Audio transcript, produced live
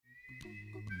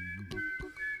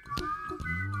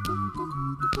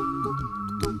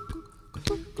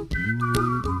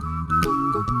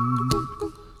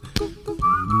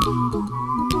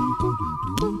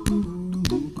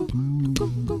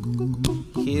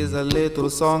is a little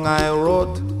song I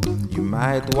wrote. You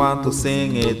might want to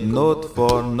sing it note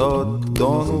for note.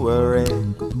 Don't worry.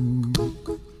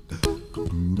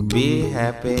 Be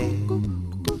happy.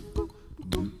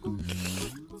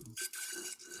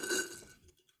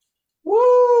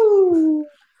 Woo!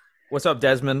 What's up,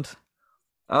 Desmond?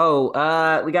 Oh,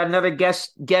 we got another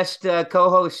guest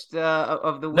co-host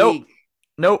of the Nope. week.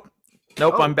 Nope.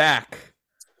 I'm Oh, back.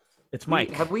 It's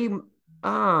Mike. have we?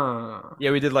 Ah,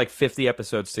 Yeah, we did like 50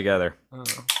 episodes together. uh,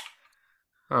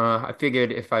 I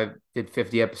figured if I did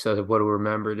 50 episodes, I would have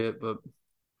remembered it, but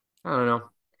I don't know.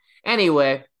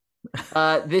 Anyway,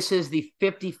 this is the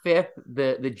 55th,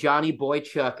 the Johnny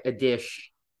Boychuk edition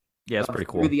Yeah, it's of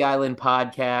pretty Through cool. the Island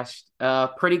podcast.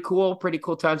 Pretty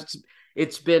cool times.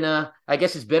 It's been I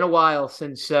guess it's been a while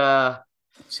since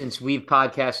we've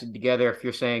podcasted together. If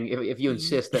you're saying if you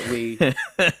insist that we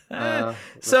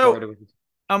So recorded with.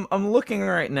 I'm looking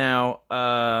right now.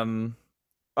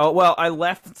 Oh well, I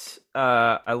left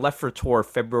for tour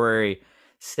February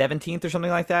 17th or something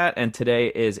like that, and today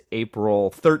is April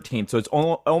 13th. So it's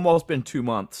almost been 2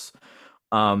 months.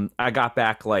 I got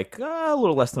back like a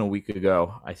little less than a week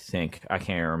ago, I think. I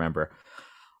can't even remember.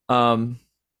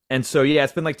 And so yeah,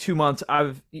 it's been like 2 months.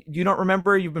 You don't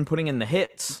remember? You've been putting in the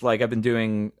hits. Like I've been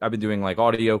doing like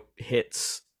audio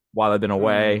hits while I've been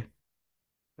away.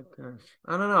 Okay.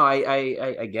 I don't know.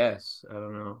 I guess I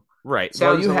don't know. Right.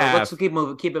 Well, Sounds you a little. Let's have. keep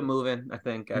moving. Keep it moving. I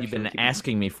think You've actually been keep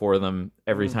asking me for them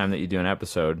every move, time that you do an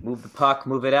episode. move the puck,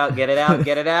 move it out, get it out,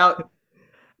 get it out.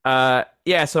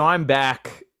 Yeah. So I'm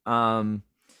back. It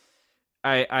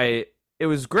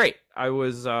was great.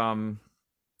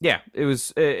 Yeah, it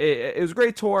was a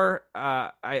great tour.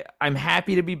 I'm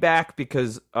happy to be back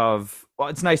because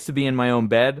it's nice to be in my own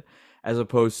bed as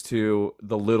opposed to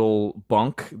the little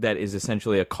bunk that is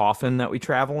essentially a coffin that we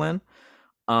travel in.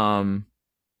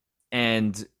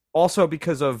 And also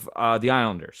because of the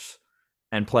Islanders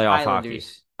and playoff hockey.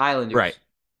 Islanders. Right.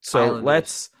 So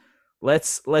Islanders.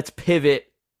 let's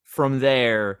pivot from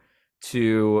there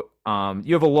to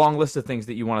you have a long list of things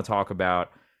that you want to talk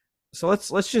about. So let's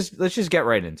just get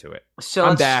right into it. So I'm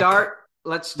let's back. start.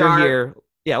 Let's You're start. here.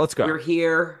 Yeah, let's go. We're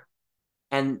here,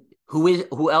 and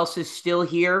who else is still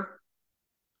here?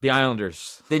 The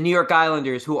Islanders. The New York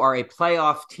Islanders, who are a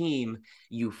playoff team.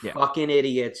 You Yeah. fucking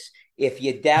idiots! If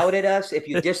you doubted us, if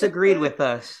you disagreed with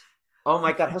us, oh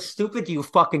my god, how stupid do you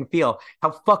fucking feel?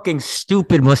 How fucking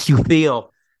stupid must you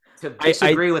feel to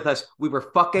disagree with us? We were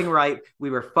fucking right. We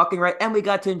were fucking right, and we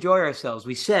got to enjoy ourselves.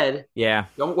 We said, Yeah.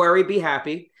 "Don't worry, be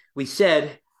happy." We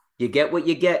said, "You get what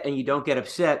you get, and you don't get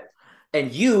upset."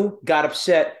 And you got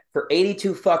upset for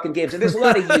 82 fucking games. And there's a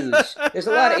lot of yous. There's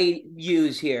a lot of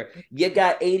yous here. You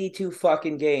got 82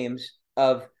 fucking games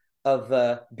of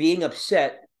being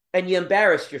upset, and you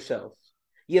embarrassed yourselves.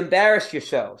 You embarrassed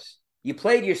yourselves. You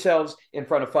played yourselves in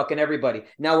front of fucking everybody.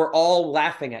 Now we're all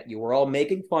laughing at you. We're all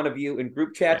making fun of you in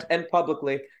group chats and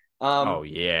publicly. Oh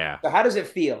yeah. So how does it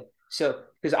feel? So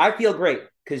because I feel great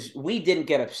because we didn't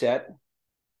get upset.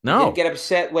 No. Didn't get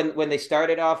upset when they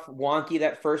started off wonky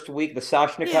that first week, the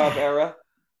Soshnikov era.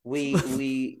 We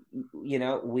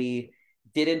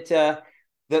didn't.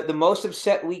 The most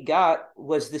upset we got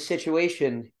was the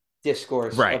situation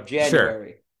discourse of January,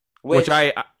 sure. which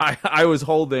I was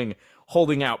holding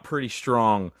out pretty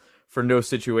strong for no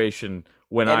situation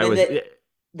when I was.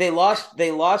 They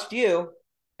lost you,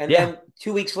 and then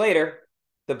 2 weeks later,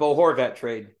 the Bo Horvat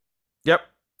trade.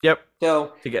 Yep.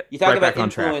 So you talk about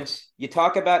influence. You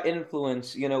talk about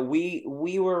influence. You know, we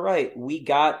were right. We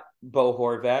got Bo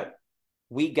Horvat.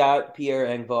 We got Pierre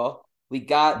Engvall. We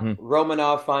got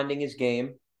Romanov finding his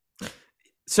game.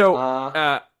 So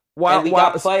while we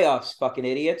got playoffs, fucking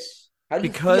idiots. How do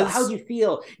you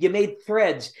feel? You made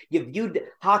threads. You viewed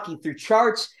hockey through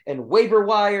charts and waiver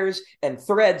wires and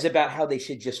threads about how they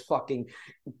should just fucking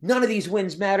none of these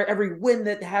wins matter. Every win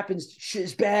that happens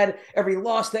is bad. Every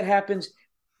loss that happens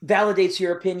validates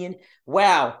your opinion.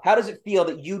 Wow. How does it feel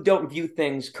that you don't view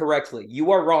things correctly?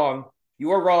 You are wrong. You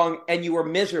are wrong. And you were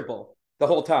miserable the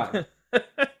whole time.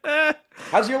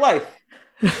 How's your life?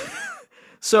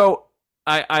 So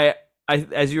I,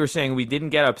 as you were saying, we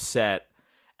didn't get upset.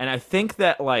 And I think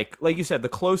that like you said, the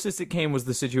closest it came was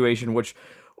the situation, which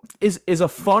is a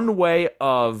fun way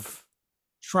of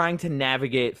trying to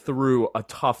navigate through a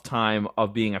tough time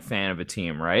of being a fan of a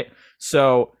team. Right.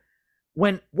 So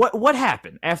what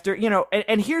happened after,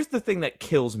 and here's the thing that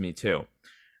kills me too.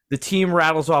 The team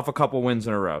rattles off a couple wins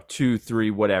in a row, 2,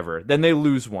 3, whatever. Then they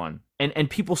lose one and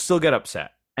people still get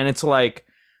upset. And it's like,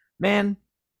 man,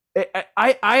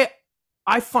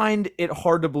 I find it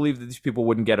hard to believe that these people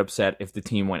wouldn't get upset if the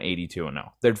team went 82-0.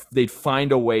 They'd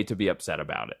find a way to be upset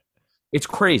about it. It's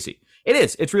crazy. It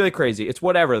is. It's really crazy. It's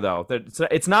whatever though.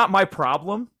 It's not my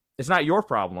problem. It's not your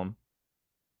problem.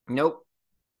 Nope.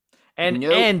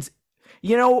 And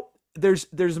there's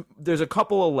a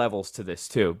couple of levels to this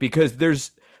too, because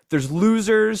there's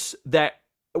losers that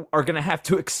are going to have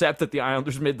to accept that the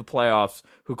Islanders made the playoffs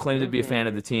who claim to be a fan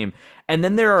of the team. And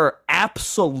then there are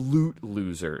absolute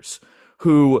losers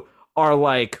who are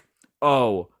like,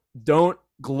 oh, don't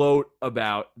gloat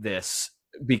about this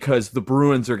because the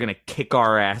Bruins are going to kick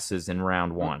our asses in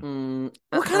round one.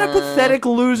 What kind of pathetic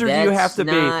loser do you have to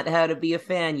be? That's not how to be a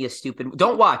fan, you stupid.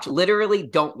 Don't watch. Literally,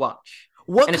 don't watch.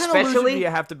 What kind of loser do you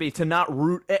have to be to not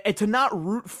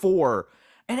root for?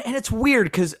 And it's weird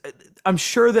because I'm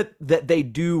sure that they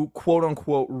do, quote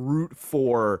unquote, root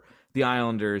for the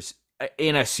Islanders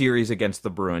in a series against the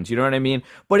Bruins. You know what I mean?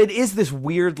 But it is this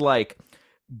weird, like,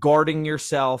 guarding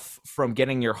yourself from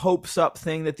getting your hopes up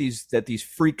thing that these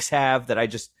freaks have that I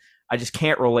just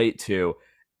can't relate to.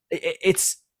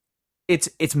 It's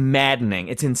maddening.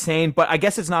 It's insane. But I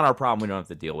guess it's not our problem. We don't have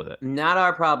to deal with it. Not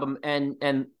our problem.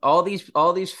 And all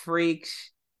these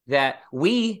freaks that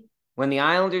when the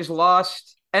Islanders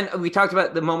lost, and we talked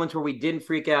about the moments where we didn't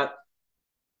freak out.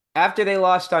 After they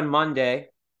lost on Monday,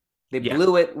 they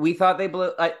blew it. We thought they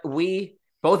blew.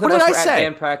 Both of us were at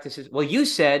band practices. Well, you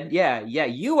said,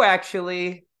 you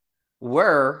actually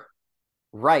were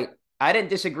right. I didn't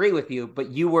disagree with you,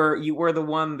 but you were the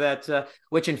one that,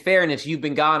 which in fairness, you've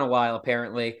been gone a while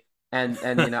apparently, and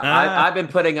I've been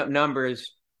putting up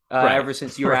numbers ever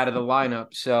since you were out of the lineup.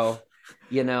 So,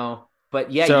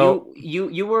 but yeah, so,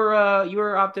 you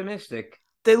were optimistic.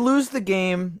 They lose the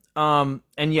game, and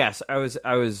yes, I was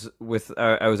at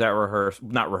rehearsal,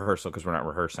 not rehearsal because we're not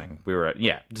rehearsing. We were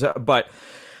but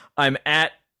I'm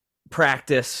at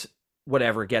practice,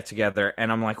 whatever, get together,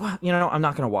 and I'm like, well, I'm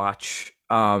not going to watch,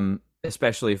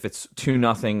 especially if it's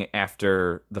 2-0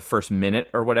 after the first minute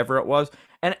or whatever it was,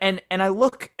 and I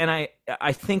look and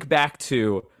I think back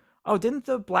to, oh, didn't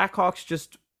the Blackhawks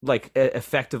just like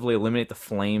effectively eliminate the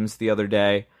Flames the other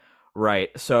day? Right.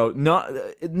 So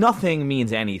nothing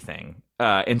means anything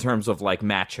in terms of like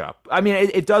matchup. I mean,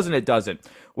 it doesn't.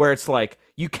 Where it's like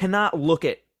you cannot look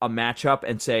at a matchup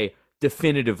and say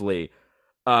definitively,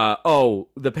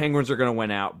 the Penguins are going to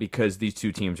win out because these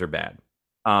two teams are bad.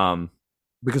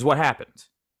 Because what happened?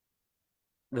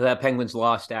 The Penguins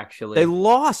lost, actually. They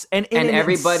lost, and in an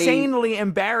insanely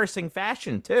embarrassing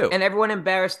fashion, too. And everyone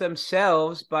embarrassed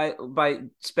themselves by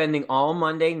spending all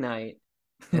Monday night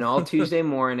and all Tuesday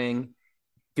morning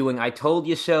doing I told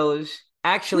you so's.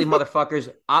 Actually,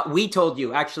 motherfuckers, we told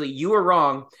you. Actually, you were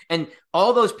wrong. And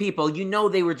all those people,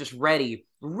 they were just ready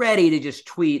to just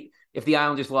tweet if the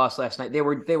Islanders lost last night. They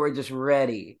were just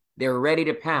ready. They were ready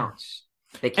to pounce.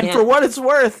 And for what it's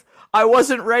worth, I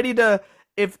wasn't ready to.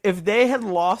 If they had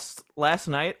lost last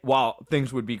night, while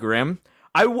things would be grim,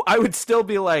 I would still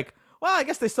be like, well, I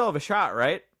guess they still have a shot,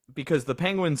 right? Because the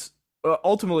Penguins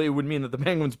ultimately it would mean that the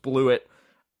Penguins blew it.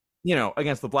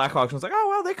 Against the Blackhawks, and it's like, oh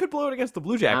well, they could blow it against the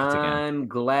Blue Jackets again.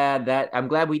 I'm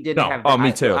glad we didn't have that. Oh,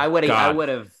 me too. I would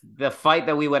have the fight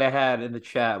that we would have had in the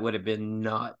chat would have been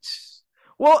nuts.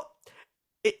 Well,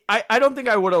 I don't think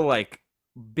I would have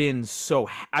been so.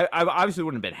 I obviously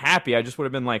wouldn't have been happy. I just would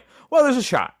have been like, well, there's a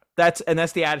shot. That's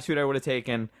the attitude I would have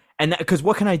taken. And because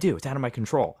what can I do? It's out of my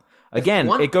control. Again,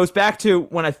 it goes back to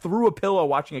when I threw a pillow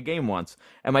watching a game once,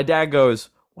 and my dad goes,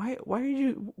 why are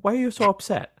you so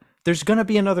upset? There's going to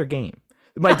be another game.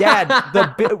 My dad,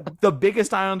 the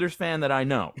biggest Islanders fan that I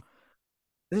know,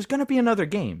 there's going to be another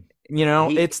game.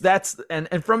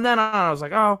 And from then on, I was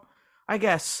like, oh, I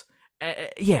guess,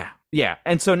 yeah.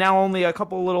 And so now only a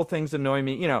couple of little things annoy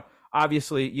me.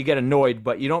 Obviously you get annoyed,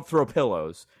 but you don't throw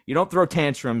pillows. You don't throw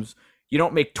tantrums. You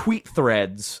don't make tweet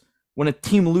threads when a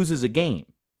team loses a game.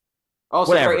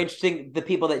 Also, very interesting, the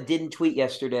people that didn't tweet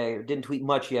yesterday or didn't tweet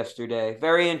much yesterday.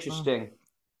 Very interesting.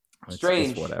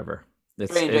 Strange. It's whatever.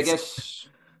 Strange. I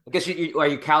guess are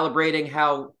you calibrating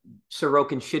how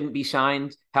Sorokin shouldn't be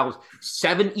signed? How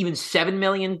 7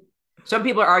 million? Some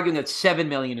people are arguing that 7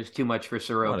 million is too much for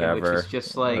Sorokin, which is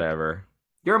just like whatever.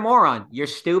 You're a moron. You're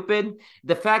stupid.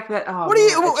 The fact that what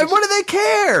do they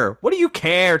care? What do you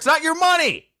care? It's not your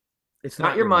money. It's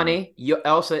not your money.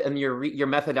 Your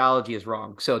methodology is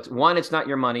wrong. So it's not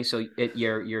your money. So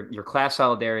your class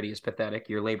solidarity is pathetic.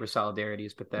 Your labor solidarity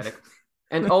is pathetic.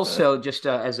 And also, just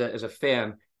as a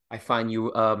fan, I find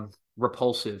you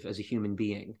repulsive as a human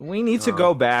being. We need to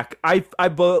go back. I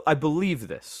believe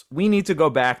this. We need to go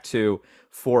back to,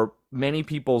 for many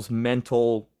people's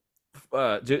mental,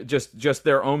 just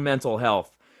their own mental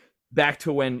health, back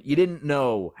to when you didn't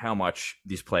know how much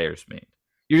these players made.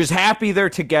 You're just happy they're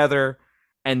together,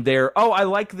 and they're, oh, I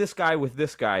like this guy with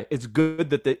this guy. It's good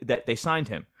that they signed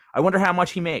him. I wonder how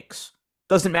much he makes.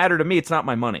 Doesn't matter to me. It's not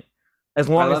my money. As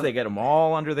long as they get them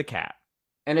all under the cap.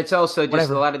 And it's also just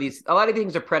a lot of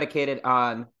things are predicated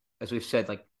on, as we've said,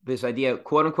 like this idea of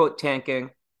quote unquote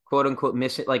tanking, quote unquote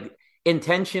missing, like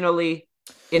intentional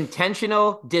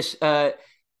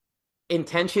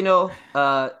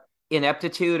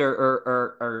ineptitude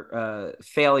or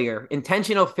failure,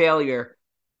 intentional failure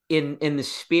in the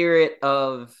spirit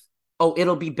of, oh,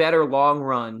 it'll be better long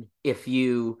run if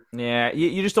you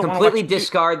you just don't completely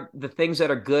discard the things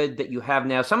that are good that you have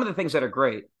now. Some of the things that are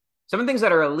great, some of the things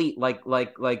that are elite, like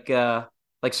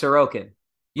Sorokin.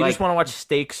 You just want to watch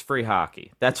stakes-free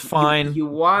hockey. That's fine. You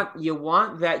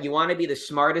want that. You want to be the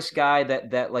smartest guy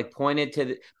that like pointed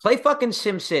to play fucking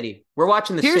SimCity. We're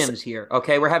watching the Sims here.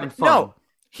 Okay, we're having fun. No,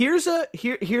 here's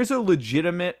a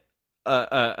legitimate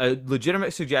a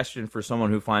legitimate suggestion for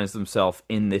someone who finds themselves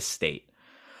in this state.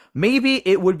 Maybe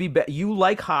it would be you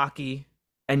like hockey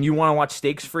and you want to watch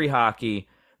stakes-free hockey.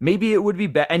 Maybe it would be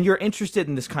better, and you're interested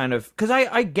in this kind of, because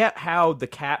I get how the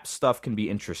cap stuff can be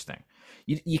interesting.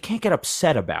 You can't get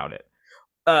upset about it.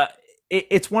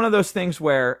 It's one of those things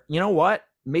where, you know what?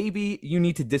 Maybe you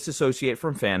need to disassociate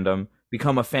from fandom,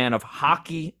 become a fan of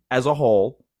hockey as a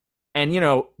whole, and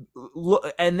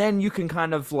and then you can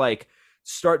kind of like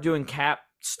start doing cap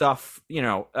stuff,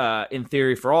 in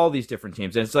theory for all these different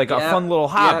teams, and it's like a fun little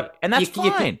hobby, and that's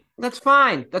fine. That's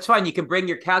fine. That's fine. You can bring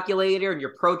your calculator and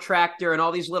your protractor and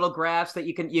all these little graphs that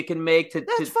you can make to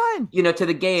fine. To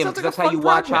the game. Like that's how you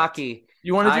watch hockey.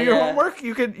 You want to do your homework?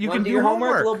 You can do your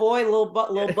homework, little boy,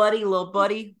 little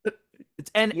buddy.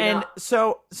 And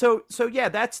so yeah,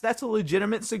 that's a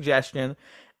legitimate suggestion,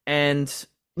 and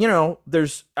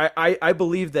there's I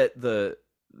believe that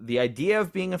the idea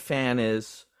of being a fan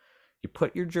is you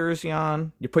put your jersey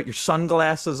on, you put your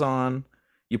sunglasses on,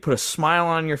 you put a smile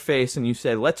on your face, and you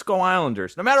say, "Let's go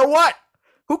Islanders!" No matter what,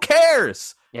 who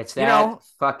cares? It's that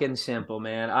fucking simple,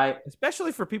 man.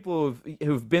 Especially for people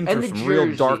who've been through some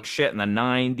real dark shit in the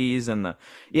 '90s and the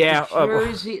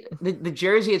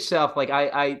jersey itself. Like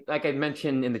I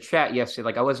mentioned in the chat yesterday,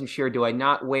 like I wasn't sure, do I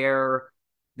not wear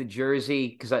the jersey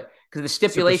because the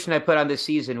stipulation I put on this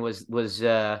season was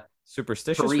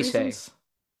superstitious reasons.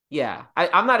 Yeah,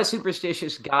 I'm not a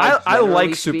superstitious guy. I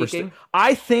like superstition.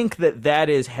 I think that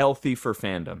is healthy for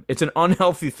fandom. It's an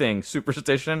unhealthy thing,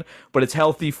 superstition, but it's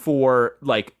healthy for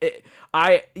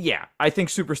I think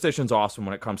superstition's awesome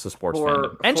when it comes to sports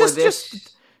fandom, and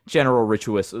just general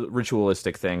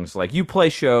ritualistic things. Like you play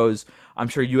shows, I'm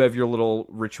sure you have your little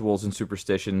rituals and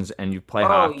superstitions, and you play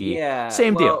hockey. Yeah,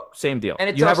 same deal.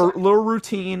 And you have a little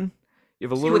routine. You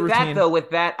have a little routine.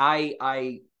 With that,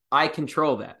 I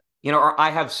control that. Or I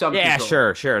have some control.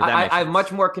 Yeah, sure. I have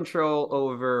much more control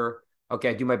over, okay,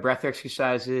 I do my breath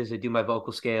exercises, I do my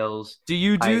vocal scales. Do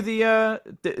you do the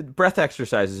breath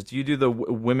exercises? Do you do the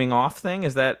wimming off thing?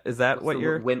 Is that what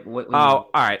you're...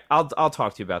 all right. I'll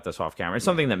talk to you about this off camera. It's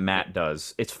something that Matt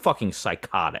does. It's fucking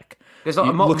psychotic.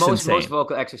 Most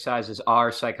vocal exercises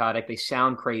are psychotic. They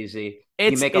sound crazy.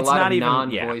 You make a lot of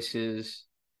non-voices.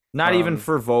 Not even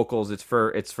for vocals. It's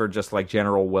for just like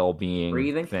general well-being.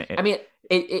 Breathing. I mean,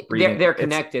 they're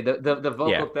connected. The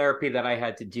vocal therapy that I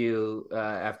had to do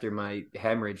after my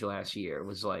hemorrhage last year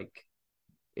was like,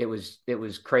 it was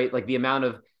great. Like the amount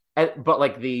of, but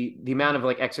like the amount of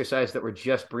like exercise that were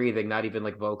just breathing, not even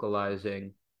like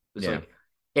vocalizing, was like,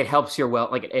 it helps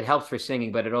it helps for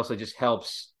singing, but it also just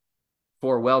helps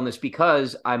for wellness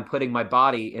because I'm putting my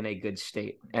body in a good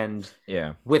state. And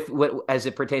with what as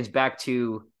it pertains back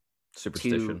to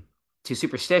superstition,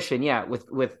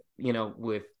 with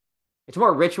it's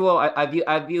more ritual. I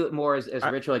view it more as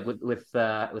ritual, like with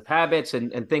habits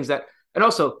and things that, and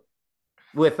also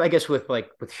with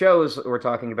shows we're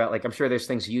talking about. Like I'm sure there's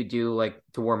things you do like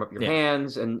to warm up your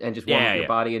hands and just warm up your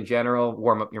body in general,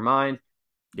 warm up your mind.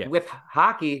 Yeah. With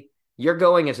hockey, you're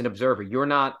going as an observer. You're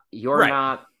not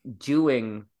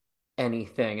doing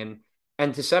anything,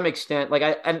 and to some extent,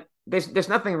 there's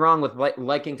nothing wrong with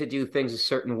liking to do things a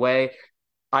certain way.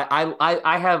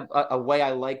 I have a way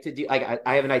I like to do. I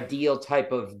have an ideal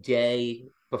type of day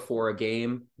before a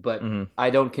game, but I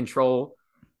don't control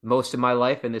most of my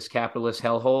life in this capitalist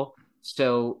hellhole.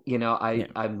 So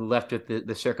I'm left with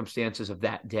the circumstances of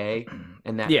that day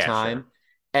and that time. Sure.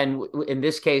 And in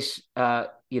this case,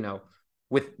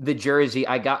 with the jersey,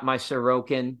 I got my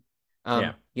Sorokin.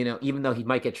 Even though he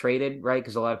might get traded, right?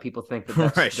 Because a lot of people think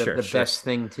that that's the best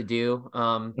thing to do.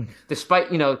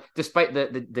 Despite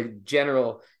the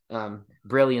general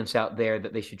brilliance out there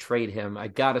that they should trade him, I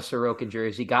got a Sorokin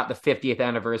jersey, got the 50th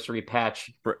anniversary patch.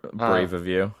 Brave of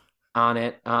you. On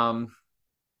it.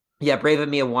 Yeah, brave of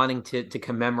me wanting to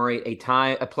commemorate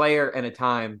a player and a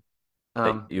time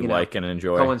that you like and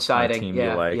enjoy, coinciding. Team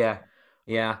Yeah, you like.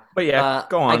 yeah. But yeah,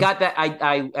 go on. I got that.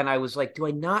 I was like, do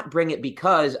I not bring it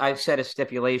because I've set a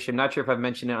stipulation? Not sure if I've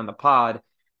mentioned it on the pod.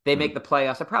 They make the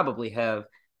playoffs. I probably have.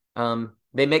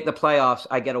 They make the playoffs.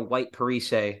 I get a white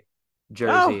Parise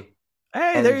jersey. Oh,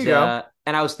 hey, there you go.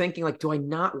 And I was thinking, like, do I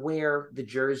not wear the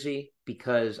jersey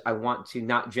because I want to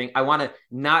not drink? I want to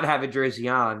not have a jersey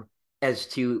on as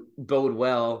to bode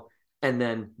well, and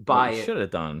then buy it. Should have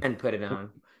done and put it on.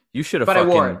 You should have. But I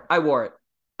wore it. I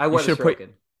wore the Sorokin.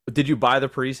 Did you buy the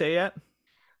Parise yet?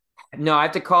 No, I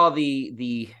have to call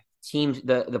the teams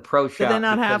the pro shop. Did they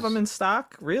not have them in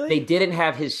stock? Really? They didn't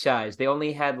have his size. They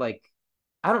only had like,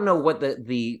 I don't know what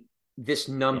this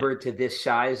number to this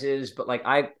size is, but like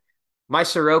my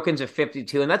Sorokin's a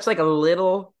 52, and that's like a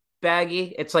little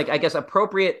baggy. It's like, I guess,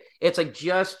 appropriate. It's like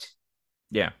just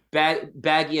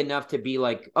baggy enough to be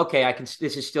like, okay, I can.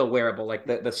 This is still wearable. Like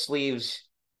the sleeves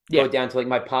go down to like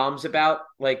my palms about.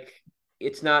 Like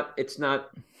it's not.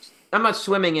 I'm not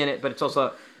swimming in it, but it's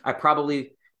also, I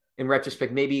probably, in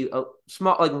retrospect, maybe a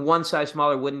small, like one size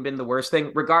smaller wouldn't have been the worst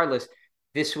thing. Regardless,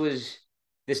 this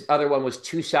other one was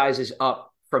 2 sizes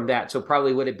up from that, so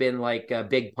probably would have been like a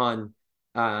Big Pun,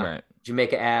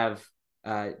 Jamaica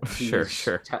Ave,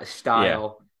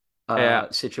 style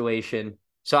situation.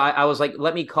 So I was like,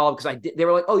 let me call, because they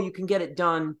were like, oh, you can get it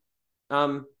done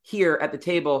here at the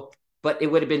table, but it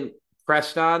would have been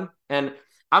pressed on, and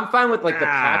I'm fine with like the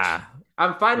patch.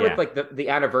 I'm fine with like the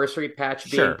anniversary patch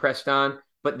being pressed on,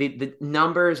 but the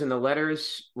numbers and the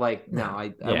letters, like, no,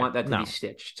 I want that to be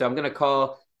stitched. So I'm gonna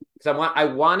call, because I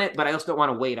want it, but I also don't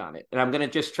want to wait on it, and I'm gonna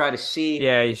just try to see.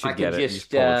 Yeah, you should get it.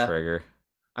 Just pull the trigger.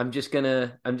 I'm just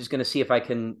gonna see if I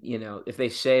can, if they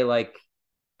say like,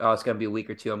 oh, it's gonna be a week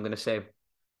or two, I'm gonna say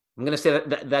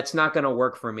that's not gonna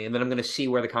work for me, and then I'm gonna see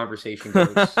where the conversation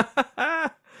goes.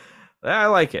 I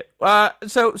like it.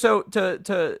 So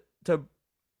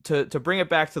to bring it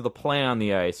back to the play on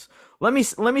the ice, let me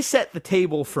set the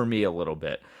table for me a little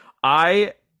bit.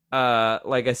 I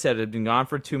like I said, had been gone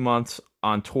for 2 months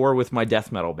on tour with my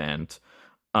death metal band,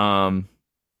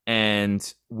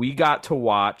 and we got to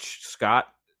watch Scott.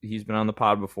 He's been on the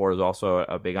pod before. Is also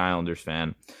a big Islanders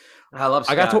fan. I love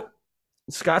Scott.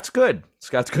 Scott's good.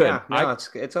 Yeah, no,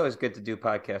 it's always good to do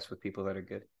podcasts with people that are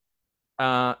good.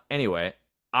 Anyway,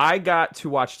 I got to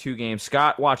watch 2 games.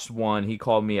 Scott watched 1. He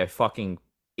called me a fucking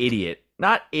idiot.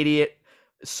 Not idiot,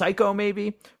 psycho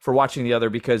maybe, for watching the other,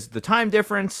 because the time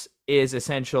difference is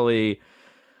essentially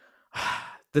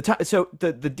the time. So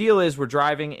the deal is, we're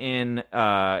driving in,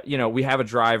 we have a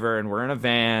driver and we're in a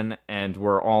van and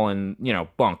we're all in,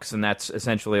 bunks, and that's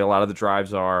essentially a lot of the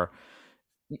drives are.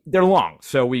 They're long,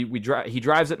 so we drive. He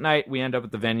drives at night. We end up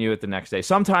at the venue at the next day.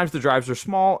 Sometimes the drives are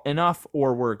small enough,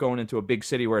 or we're going into a big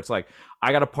city where it's like,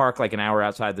 I got to park like an hour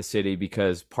outside the city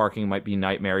because parking might be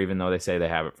nightmare, even though they say they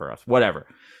have it for us. Whatever.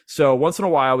 So once in a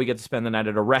while, we get to spend the night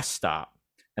at a rest stop,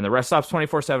 and the rest stop's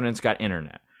 24/7, and it's got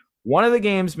internet. One of the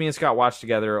games me and Scott watched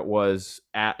together, it was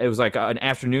like an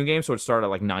afternoon game, so it started at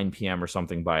like 9 p.m. or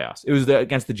something by us. It was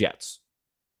against the Jets.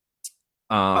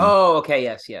 Okay,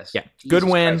 yes. Yeah, Jesus good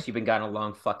win. Christ, you've been gone a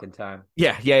long fucking time.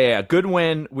 Yeah. Good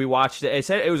win. We watched it.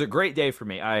 It was a great day for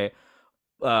me.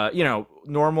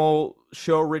 Normal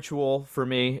show ritual for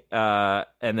me, and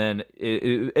then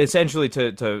essentially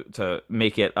to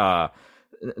make it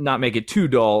not make it too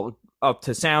dull. Up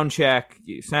to sound check,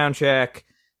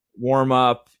 warm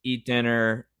up, eat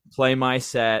dinner, play my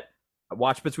set,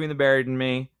 watch Between the Buried and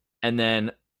Me, and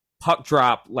then puck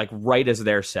drop like right as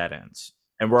their set ends.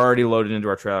 And we're already loaded into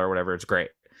our trailer or whatever. It's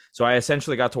great. So I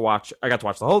essentially got to watch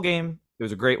the whole game. It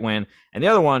was a great win. And the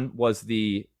other one was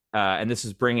and this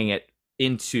is bringing it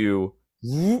into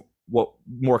what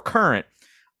more current,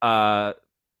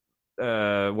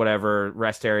 whatever,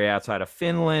 rest area outside of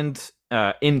Finland,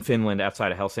 in Finland,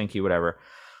 outside of Helsinki, whatever.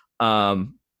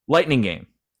 Lightning game.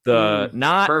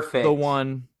 Perfect. The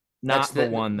one, not the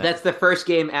one. That's the first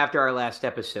game after our last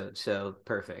episode. So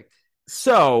perfect.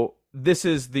 So this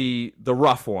is the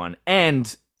rough one.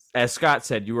 And as Scott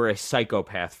said, you were a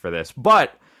psychopath for this.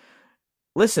 But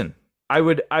listen, I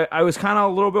was kind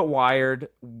of a little bit wired.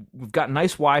 We've got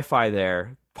nice Wi-Fi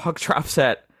there. Puck drops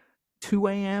at 2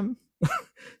 a.m.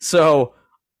 So,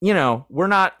 we're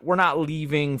not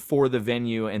leaving for the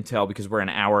venue because we're an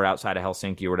hour outside of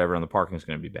Helsinki or whatever, and the parking is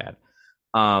going to be bad.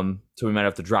 So we might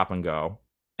have to drop and go,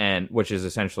 and which is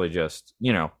essentially just,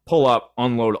 pull up,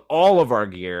 unload all of our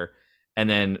gear, and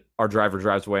then our driver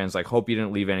drives away and is like, hope you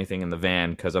didn't leave anything in the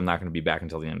van because I'm not going to be back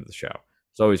until the end of the show.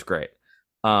 It's always great.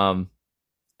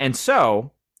 And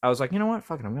so I was like, you know what?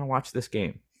 Fuck it. I'm going to watch this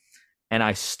game. and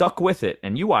I stuck with it.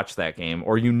 And you watched that game,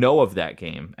 or you know of that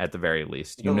game at the very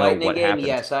least. You the know Lightning what game, happened.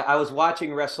 yes. I was watching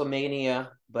WrestleMania,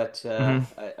 but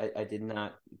I did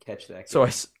not catch that game. So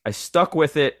I stuck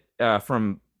with it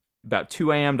from about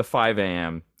 2 a.m. to 5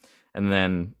 a.m. And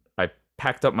then I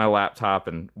packed up my laptop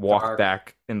and walked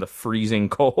back in the freezing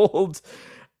cold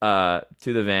to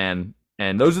the van.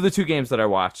 And those are the two games that I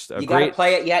watched. You got to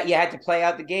play it. Yeah, you had to play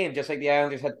out the game, just like the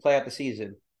Islanders had to play out the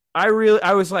season. I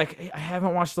was like, I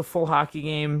haven't watched the full hockey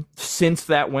game since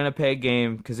that Winnipeg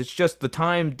game because it's just the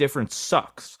time difference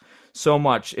sucks so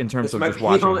much in terms of just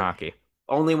watching hockey.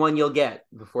 Only one you'll get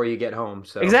before you get home.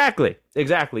 So exactly.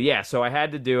 Yeah. So I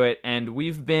had to do it, and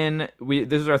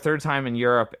this is our third time in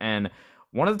Europe, and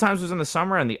one of the times was in the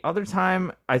summer, and the other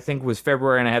time I think was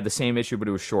February, and I had the same issue, but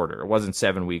it was shorter. It wasn't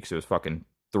 7 weeks; it was fucking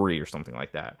 3 or something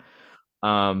like that.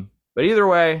 But either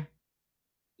way,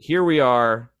 here we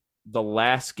are. The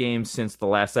last game since the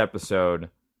last episode,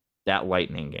 that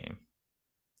Lightning game.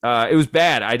 It was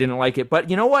bad. I didn't like it. But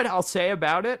you know what I'll say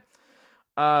about it?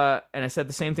 And I said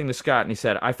the same thing to Scott, and he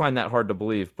said, I find that hard to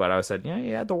believe. But I said, yeah,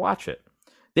 you had to watch it.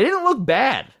 They didn't look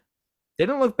bad.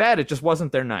 It just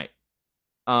wasn't their night.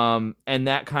 And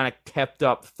that kind of kept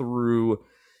up through,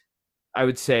 I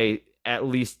would say, at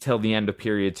least till the end of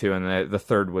period 2. And the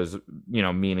third was,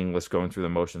 meaningless going through the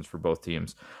motions for both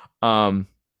teams.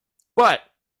 But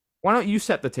why don't you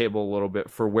set the table a little bit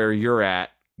for where you're at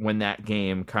when that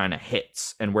game kind of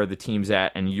hits and where the team's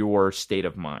at and your state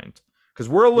of mind? Because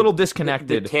we're a little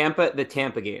disconnected. The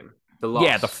Tampa game, the loss.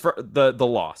 Yeah, the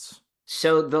loss.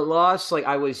 So the loss,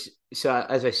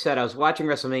 as I said, I was watching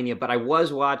WrestleMania, but I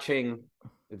was watching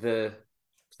the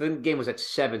game was at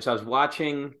 7, so I was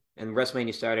watching, and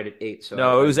WrestleMania started at 8. So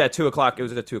no, it was at 2:00. It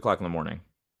was at 2:00 in the morning.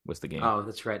 Was the game? Oh,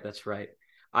 that's right.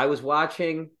 I was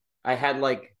watching. I had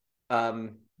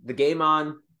the game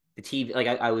on the TV,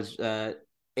 I was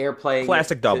airplaying.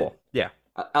 Classic double. Yeah.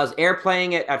 I was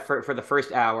airplaying it for the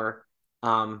first hour.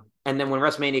 And then when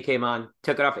WrestleMania came on,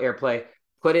 took it off airplay,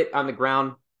 put it on the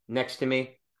ground next to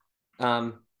me,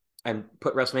 and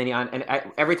put WrestleMania on. And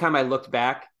every time I looked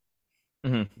back,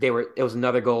 it was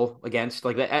another goal against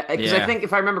that. Because I think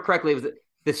if I remember correctly, it was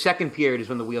the second period is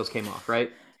when the wheels came off,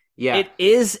 right? Yeah, it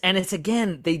is, and it's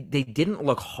again they didn't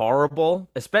look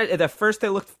horrible. Especially at first, they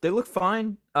looked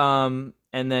fine. And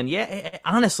then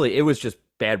honestly, it was just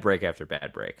bad break after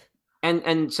bad break.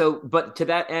 And so, but to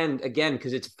that end, again,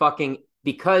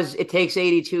 because it takes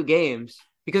 82 games,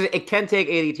 because it can take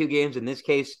 82 games. In this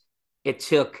case, it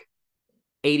took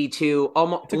 82,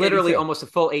 almost a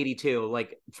full 82.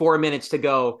 4 minutes to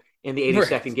go in the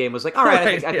 82nd game was all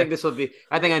right. I think this will be.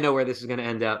 I think I know where this is going to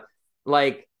end up.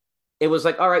 It was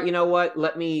all right, you know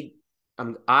what? Me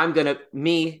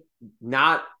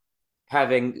not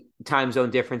having time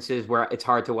zone differences where it's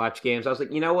hard to watch games. I was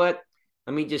like, you know what?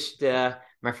 Let me just,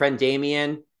 my friend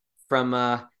Damien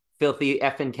from Filthy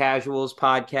Effin' Casuals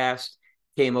podcast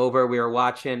came over. We were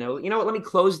watching, you know what? Let me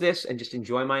close this and just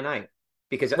enjoy my night.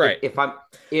 Because if I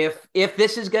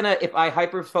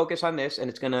hyper focus on this and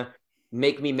it's going to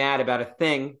make me mad about a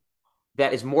thing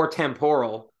that is more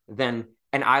temporal than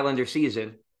an Islander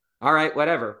season, all right,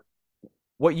 whatever.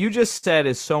 What you just said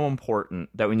is so important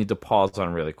that we need to pause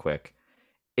on really quick.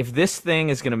 If this thing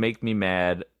is going to make me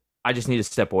mad, I just need to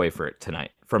step away from it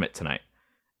tonight.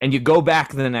 And you go back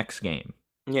to the next game.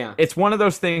 Yeah. It's one of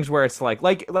those things where it's like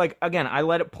again, I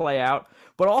let it play out,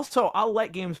 but also I'll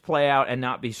let games play out and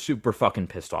not be super fucking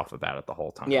pissed off about it the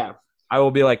whole time. Yeah. I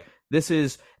will be like, that's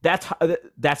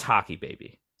hockey,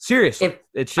 baby. Seriously,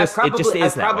 it just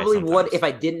is that way sometimes. If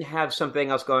I didn't have something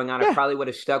else going on, I probably would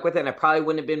have stuck with it, and I probably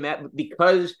wouldn't have been mad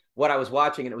because what I was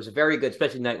watching, and it was a very good,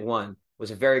 especially night 1, was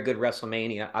a very good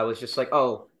WrestleMania. I was just like,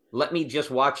 oh, let me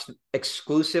just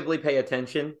exclusively pay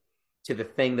attention to the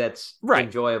thing that's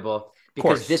enjoyable,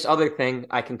 because this other thing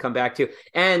I can come back to.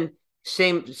 And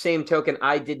same token,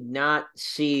 I did not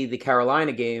see the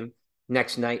Carolina game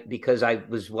next night because I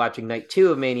was watching night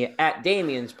 2 of Mania at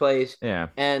Damien's place. Yeah,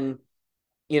 and.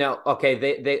 We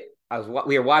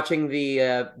were watching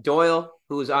the Doyle,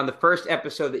 who was on the first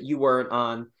episode that you weren't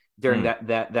on during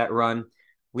that run.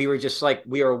 We were just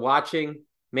we were watching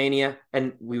Mania,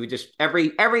 and we would just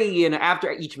every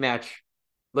after each match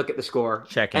look at the score,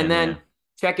 check in.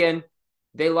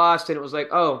 They lost, and it was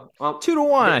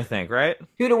 2-1, I think, right?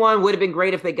 2-1 would have been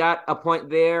great if they got a point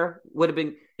there. Would have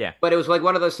been, yeah. But it was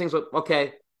one of those things.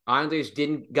 Islanders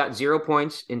got 0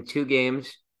 points in 2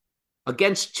 games.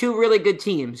 Against 2 really good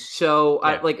teams, so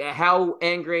how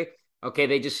angry? Okay,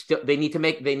 they need to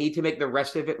make the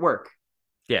rest of it work.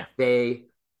 Yeah, they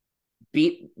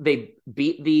beat the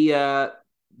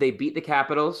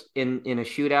Capitals in a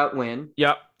shootout win.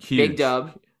 Yep, huge. Big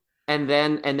dub. and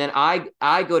then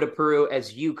I go to Peru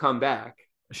as you come back.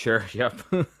 Sure. Yep.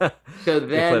 So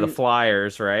they play the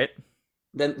Flyers, right?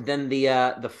 Then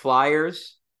the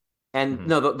Flyers and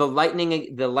no the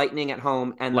Lightning at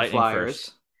home and the Flyers.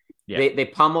 First. Yeah. They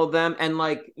pummeled them, and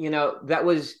like that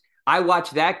was I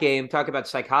watched that game. Talk about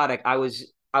psychotic. I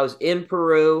was in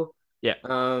Peru. Yeah. At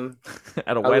a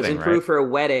wedding. I was in Peru for a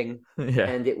wedding. Yeah.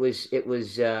 And it was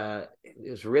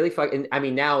really fucking. I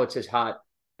mean, now it's as hot.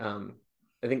 I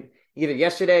think either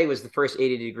yesterday was the first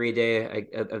 80-degree day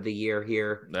of the year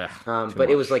here. But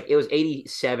it was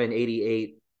 87,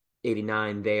 88,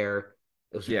 89 there.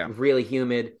 It was really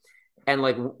humid. And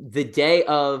like the day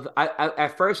of, I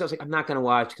at first I was like, I'm not going to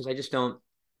watch because I just don't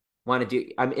want to do.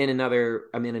 I'm in another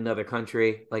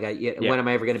country. Like when am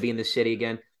I ever going to be in this city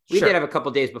again? We did have a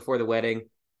couple days before the wedding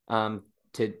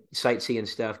to sightsee and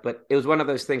stuff, but it was one of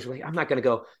those things where like, I'm not going to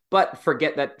go. But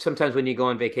forget that sometimes when you go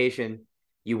on vacation,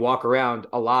 you walk around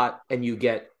a lot and you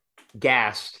get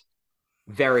gassed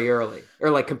very early or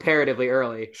like comparatively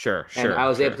early. Sure. And I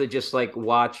was able to just like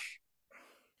watch.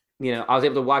 I was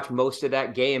able to watch most of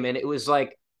that game, and it was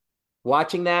like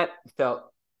watching that felt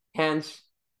tense,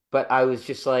 but I was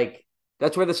just like,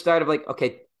 that's where the start of like,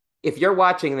 okay, if you're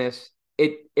watching this,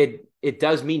 it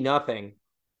does me nothing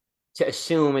to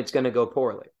assume it's going to go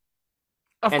poorly.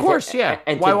 Of course, yeah.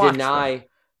 And why to deny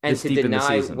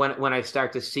when I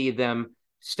start to see them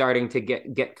starting to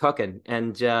get cooking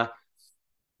and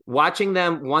watching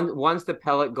them once the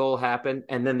pellet goal happened,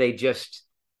 and then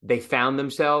they found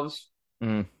themselves.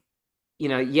 Mm.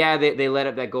 They let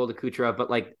up that goal to Kucherov, but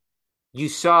like you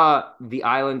saw the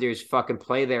Islanders fucking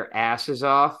play their asses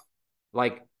off.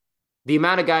 Like the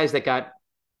amount of guys that got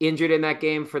injured in that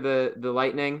game for the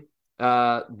Lightning,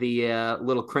 the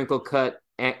little crinkle cut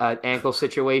ankle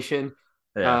situation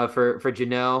for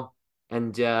Janelle,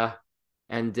 and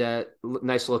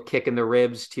nice little kick in the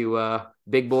ribs to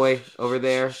big boy over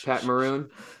there, Pat Maroon.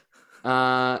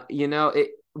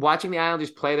 Watching the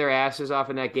Islanders play their asses off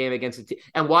in that game against a team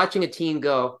and watching a team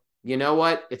go, you know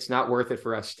what? It's not worth it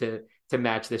for us to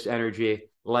match this energy.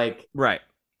 Like, right.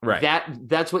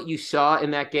 That's what you saw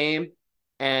in that game.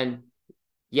 And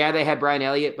yeah, they had Brian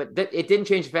Elliott, but it didn't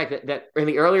change the fact that in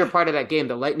the earlier part of that game,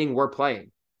 the Lightning were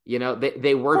playing,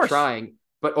 they were trying,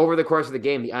 but over the course of the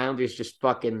game, the Islanders just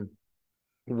fucking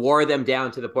wore them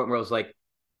down to the point where it was like,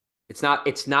 it's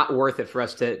not worth it for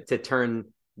us to turn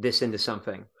this into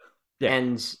something. Yeah.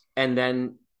 And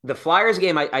then the Flyers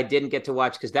game I didn't get to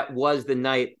watch because that was the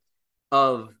night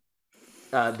of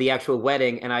the actual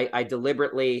wedding, and I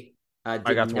deliberately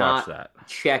did not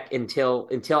check until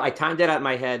I timed it out in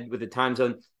my head with the time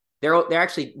zone. They're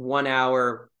actually 1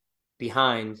 hour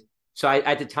behind, so I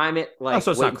had to time it like.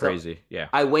 So it's not crazy. Yeah,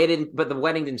 I waited, but the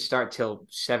wedding didn't start till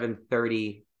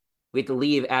 7:30. We had to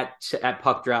leave at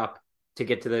puck drop to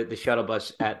get to the shuttle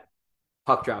bus at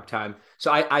puck drop time.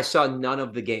 So I saw none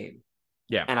of the game.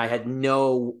 Yeah. And I had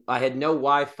no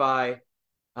Wi-Fi.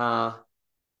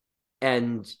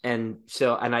 And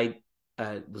I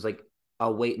was like,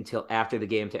 I'll wait until after the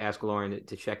game to ask Lauren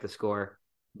to check the score.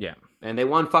 Yeah. And they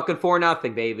won fucking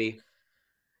 4-0, baby.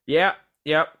 Yeah.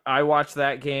 Yep. I watched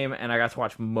that game and I got to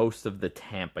watch most of the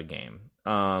Tampa game.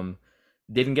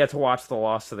 Didn't get to watch the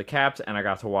loss to the Caps, and I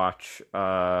got to watch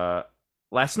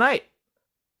last night.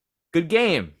 Good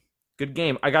game.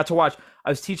 I got to watch. I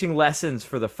was teaching lessons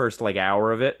for the first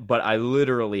hour of it, but I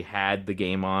literally had the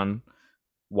game on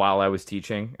while I was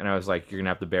teaching, and I was like, you're going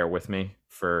to have to bear with me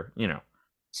for,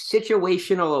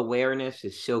 Situational awareness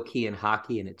is so key in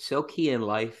hockey, and it's so key in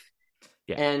life.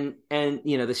 Yeah. And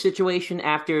the situation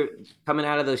after coming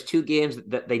out of those two games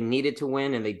that they needed to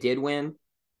win, and they did win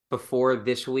before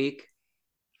this week,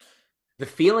 the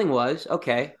feeling was,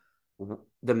 okay,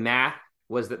 the math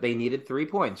was that they needed 3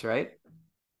 points, right?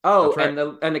 Oh, right.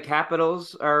 and the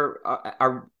Capitals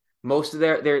are most of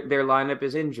their lineup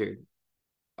is injured.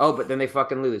 Oh, but then they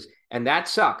fucking lose. And that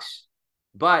sucks.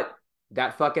 But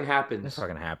that fucking happens. It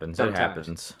fucking happens. Sometimes. It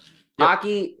happens. Yep.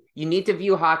 Hockey, you need to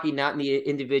view hockey not in the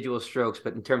individual strokes,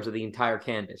 but in terms of the entire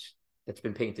canvas that's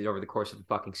been painted over the course of the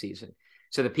fucking season.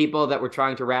 So the people that were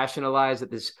trying to rationalize that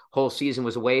this whole season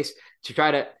was a waste, to try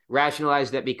to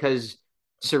rationalize that because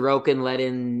Sorokin let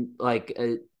in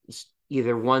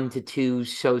either 1 to 2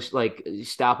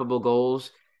 stoppable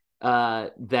goals,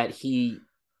 that he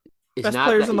is best not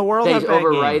players in the world. That he's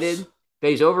overrated. Games. That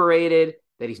he's overrated.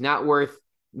 That he's not worth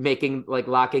making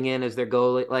locking in as their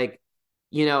goalie.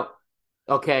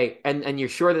 Okay, and you're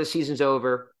sure that the season's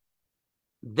over.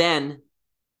 Then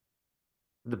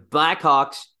the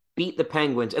Blackhawks beat the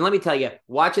Penguins, and let me tell you,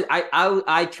 watch it.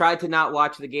 I tried to not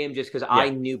watch the game just because I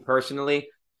knew personally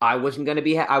I wasn't going to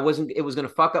be. It was going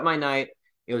to fuck up my night.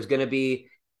 It was going to be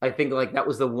I think like that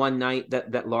was the one night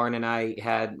that Lauren and I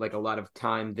had like a lot of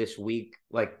time this week,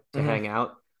 like to hang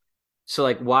out. So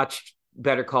like watched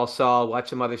Better Call Saul, watched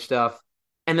some other stuff.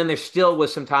 And then there still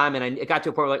was some time, and it got to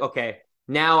a point where like, okay,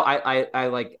 now I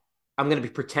like, I'm going to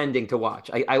be pretending to watch.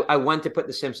 I went to put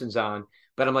The Simpsons on,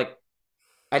 but I'm like,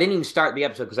 I didn't even start the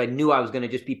episode because I knew I was going to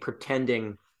just be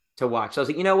pretending to watch. So I was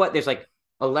like, you know what? There's like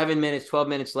 11 minutes, 12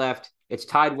 minutes left. It's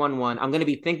tied 1-1. I'm going to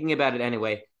be thinking about it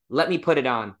anyway. Let me put it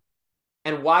on.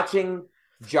 And watching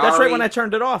Jari. That's right when I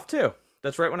turned it off, too.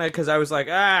 That's right because I was like,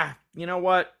 you know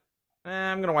what?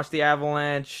 I'm going to watch the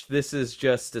Avalanche. This is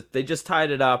just, they just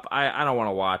tied it up. I don't want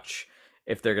to watch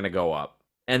if they're going to go up.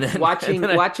 And then watching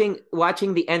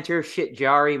the enter shit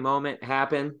Jari moment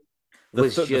happen. The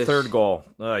third goal.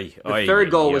 The third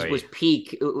goal was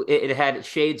peak. It had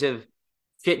shades of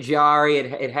shit Jari.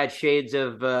 It had shades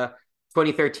of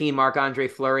 2013 Marc-Andre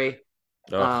Fleury.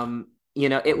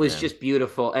 It was just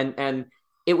beautiful. And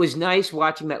it was nice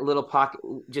watching that little pocket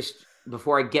just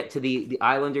before I get to the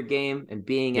Islander game and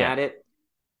being at it,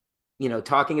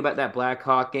 talking about that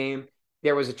Blackhawk game.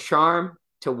 There was a charm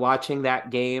to watching that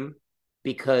game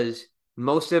because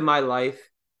most of my life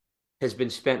has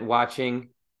been spent watching,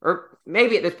 or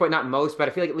maybe at this point, not most, but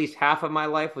I feel like at least half of my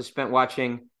life was spent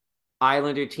watching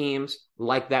Islander teams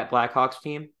like that Blackhawks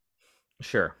team.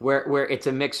 Sure. Where it's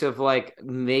a mix of like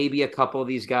maybe a couple of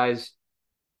these guys,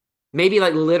 maybe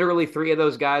like literally 3 of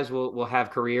those guys will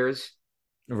have careers.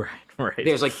 Right.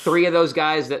 There's like 3 of those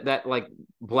guys that like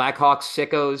Blackhawks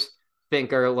sickos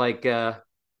think are like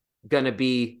gonna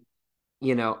be,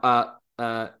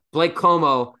 Blake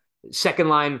Como, second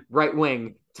line right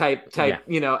wing type,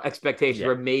 expectation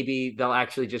where maybe they'll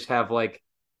actually just have like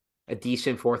a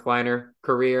decent fourth liner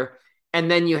career.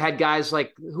 And then you had guys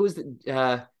like, was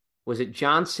it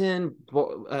Johnson?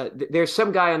 There's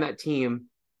some guy on that team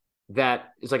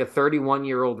that is like a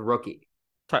 31-year-old rookie.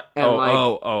 Okay.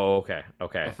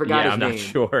 I forgot his name. I'm not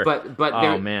sure.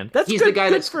 But man, that's he's good, the guy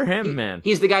that's for him, man.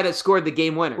 He's the guy that scored the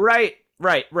game winner. Right.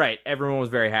 Everyone was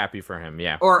very happy for him.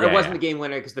 Yeah. Or it wasn't the game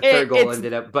winner because the third goal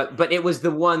ended up. But it was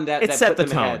the one that set put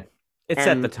the tone. Ahead. It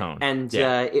set the tone. And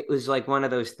it was like one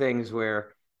of those things where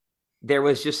there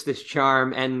was just this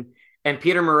charm and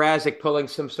Peter Mrazek pulling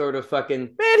some sort of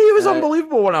fucking he was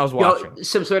unbelievable when I was watching.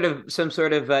 Some sort of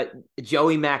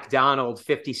Joey MacDonald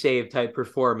 50 save type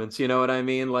performance. You know what I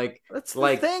mean? Like that's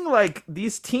the thing. Like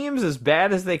these teams, as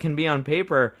bad as they can be on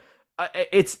paper,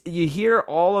 it's you hear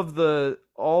all of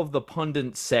the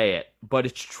pundits say it, but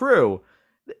it's true.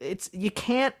 You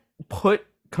can't put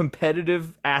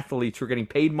competitive athletes who are getting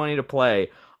paid money to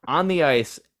play on the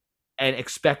ice and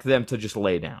expect them to just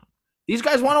lay down. These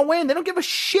guys want to win. They don't give a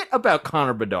shit about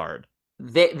Connor Bedard.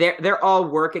 They're all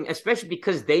working, especially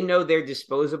because they know they're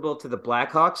disposable to the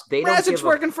Blackhawks. Razek's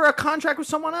working for a contract with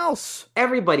someone else.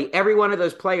 Every one of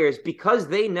those players, because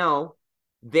they know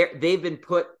they've been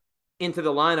put into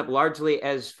the lineup largely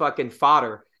as fucking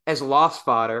fodder, as lost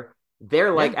fodder.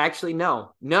 They're like, actually,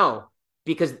 no,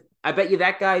 because I bet you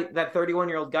that guy, that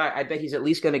 31-year-old guy, I bet he's at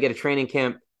least going to get a training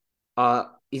camp.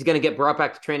 He's going to get brought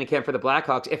back to training camp for the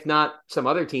Blackhawks, if not some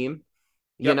other team.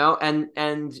 You know,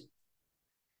 and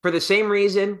for the same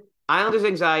reason, Islanders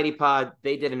Anxiety Pod,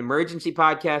 they did an emergency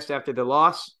podcast after the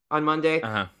loss on Monday,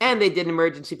 and they did an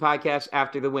emergency podcast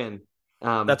after the win.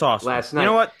 That's awesome. Last night. You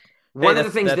know what? One of the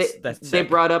things they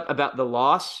brought up about the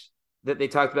loss that they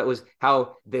talked about was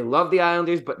how they love the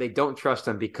Islanders, but they don't trust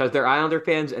them because they're Islander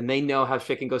fans and they know how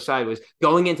shit can go sideways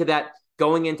going into that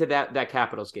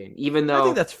Capitals game. Even though I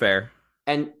think that's fair.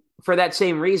 And for that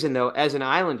same reason, though, as an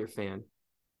Islander fan,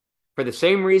 for the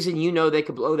same reason they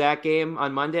could blow that game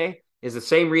on Monday is the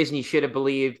same reason you should have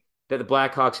believed that the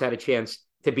Blackhawks had a chance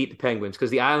to beat the Penguins because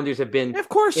the Islanders have been, of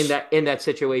course, in that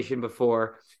situation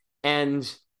before, and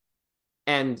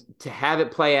to have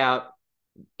it play out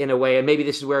in a way, and maybe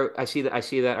this is where I see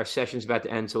that our session's about to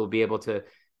end, so we'll be able to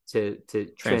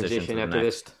transition after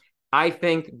this. I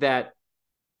think that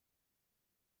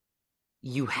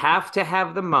you have to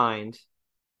have the mind.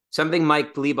 Something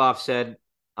Mike Gleboff said.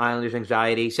 Islanders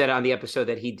Anxiety. He said on the episode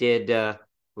that he did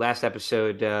last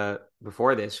episode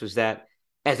before this was that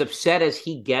as upset as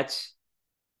he gets,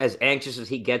 as anxious as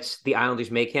he gets, the Islanders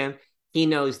make him. He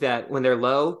knows that when they're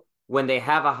low, when they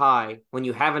have a high, when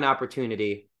you have an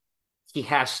opportunity, he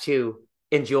has to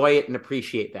enjoy it and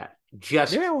appreciate that.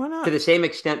 Just why not? To the same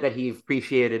extent that he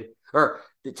appreciated, or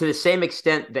to the same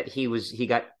extent that he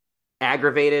got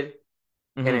aggravated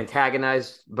and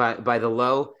antagonized by the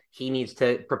low. He needs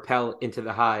to propel into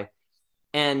the high.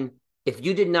 And if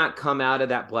you did not come out of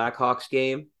that Blackhawks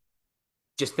game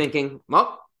just thinking,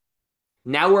 well,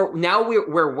 now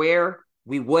we're where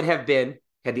we would have been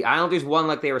had the Islanders won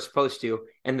like they were supposed to,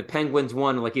 and the Penguins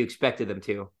won like you expected them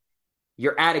to,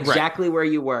 you're at exactly where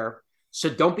you were. So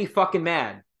don't be fucking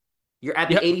mad. You're at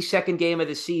the 82nd game of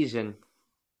the season,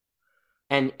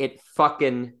 and it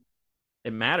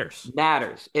matters.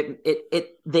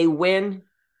 They win.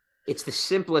 It's the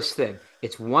simplest thing.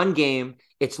 It's one game.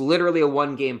 It's literally a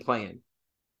one-game plan.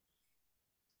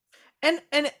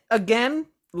 And again,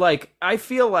 like, I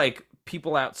feel like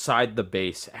people outside the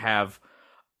base have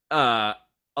a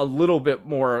little bit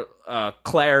more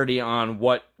clarity on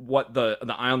what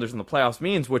the Islanders in the playoffs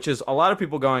means, which is a lot of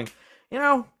people going,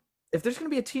 if there's going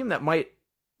to be a team that might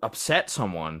upset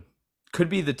someone, could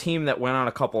be the team that went on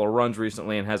a couple of runs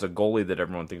recently and has a goalie that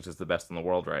everyone thinks is the best in the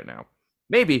world right now.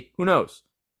 Maybe. Who knows?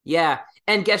 Yeah.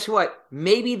 And guess what?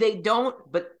 Maybe they don't,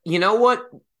 but you know what?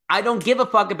 I don't give a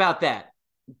fuck about that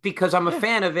because I'm a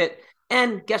fan of it.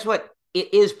 And guess what?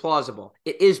 It is plausible.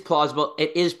 It is plausible.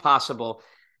 It is possible.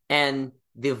 And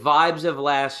the vibes of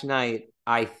last night,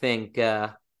 I think is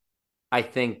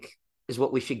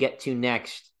what we should get to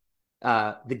next.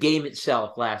 The game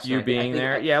itself last night. You being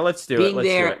there? Yeah, let's do it. Being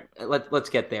there, let's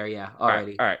get there. Yeah,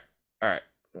 alrighty. All right.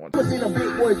 Never seen a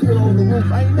big boy grill on the roof.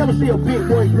 I ain't never seen a big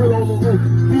boy grill on the roof.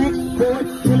 Big boy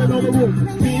grilling on the roof.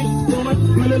 Big boy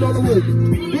grilling on the roof.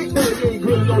 Big boy ain't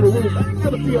grilling on the roof. I ain't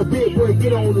never see a big boy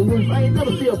get on the roof. I ain't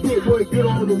never see a big boy get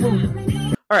on the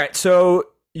roof. All right, so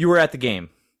you were at the game.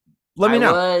 Let me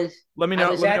know. Let me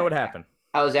know what happened.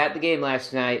 I was at the game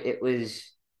last night. It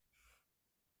was.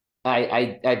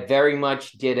 I very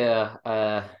much did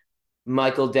a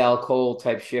Michael Dal Cole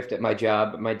type shift at my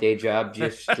day job.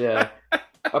 Just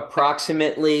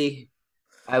approximately,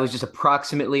 I was just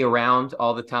approximately around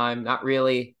all the time. Not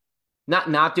really,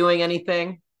 not doing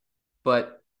anything,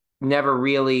 but never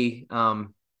really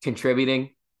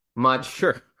contributing much.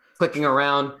 Sure, clicking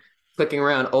around,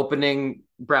 opening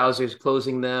browsers,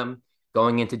 closing them,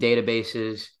 going into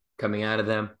databases, coming out of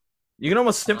them. You can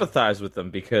almost sympathize with them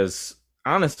because.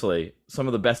 Honestly, some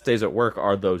of the best days at work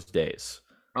are those days.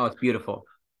 Oh, it's beautiful.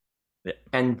 Yeah.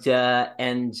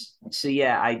 And so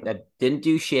yeah, I didn't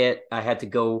do shit. I had to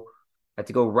go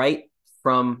right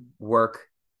from work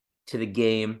to the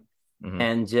game. Mm-hmm.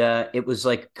 And it was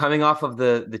like coming off of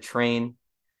the train,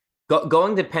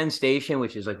 going to Penn Station,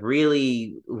 which is like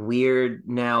really weird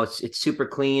now. It's super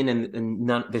clean and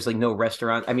there's like no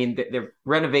restaurant. I mean, they're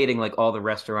renovating like all the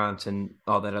restaurants and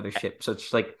all that other shit. So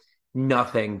it's like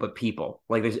nothing but people,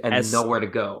 like there's nowhere to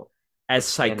go. As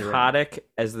psychotic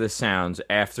as this sounds,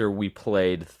 after we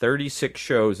played 36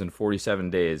 shows in 47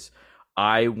 days,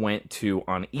 I went to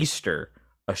on Easter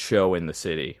a show in the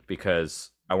city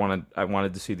because I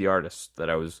wanted to see the artists that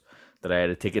I had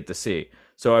a ticket to see.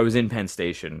 So I was in Penn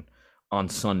Station on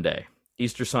Sunday,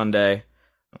 Easter Sunday,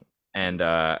 and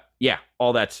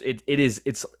all that's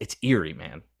it's eerie,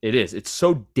 man. It is. It's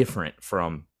so different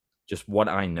from just what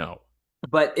I know.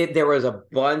 But there was a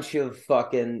bunch of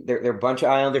there were a bunch of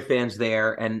Islander fans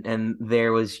there, and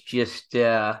there was just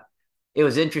it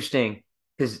was interesting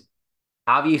because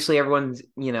obviously everyone's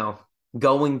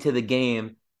going to the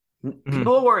game.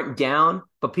 People weren't down,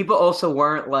 but people also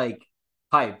weren't like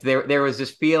hyped. There was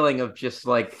this feeling of just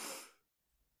like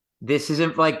this is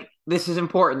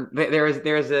important. There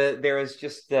is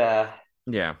just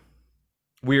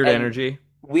weird energy.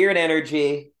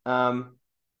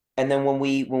 And then when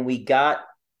we got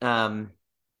off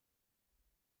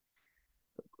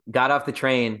the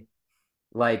train,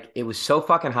 like it was so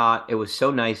fucking hot. It was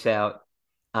so nice out.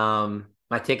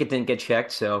 My ticket didn't get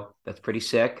checked, so that's pretty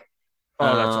sick.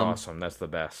 Oh, that's awesome. That's the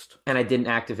best. And I didn't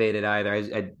activate it either.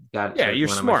 I got you're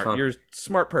smart. You're a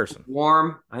smart person.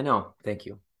 Warm. I know. Thank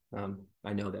you.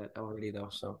 I know that already though.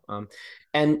 So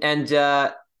and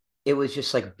it was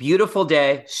just like beautiful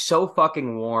day. So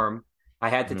fucking warm. I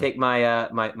had to take my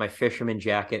my fisherman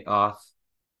jacket off.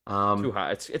 Too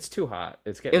hot. It's too hot.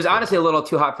 It was honestly a little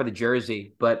too hot for the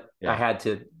jersey, but I had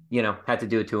to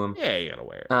do it to him. Yeah, you gotta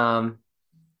wear it.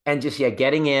 And just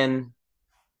getting in,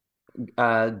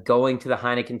 going to the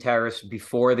Heineken Terrace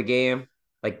before the game,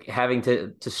 like having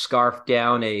to scarf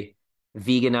down a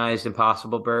veganized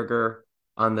Impossible Burger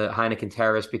on the Heineken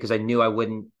Terrace because I knew I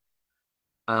wouldn't.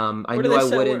 Where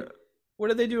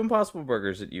do they do Impossible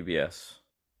Burgers at UBS?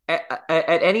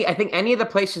 I think any of the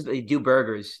places that they do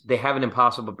burgers, they have an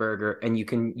Impossible Burger, and you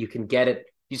can get it.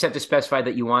 You just have to specify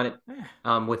that you want it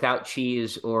without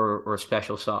cheese or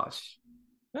special sauce.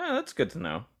 Yeah, that's good to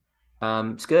know.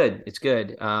 It's good. It's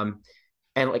good. And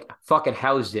like fucking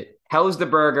housed the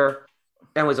burger,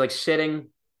 and was like just sitting.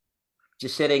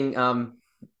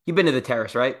 You've been to the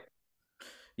Terrace, right?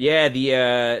 Yeah, the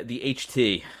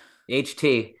HT.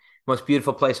 HT, most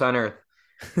beautiful place on earth.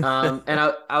 And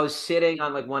I was sitting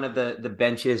on like one of the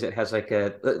benches that has like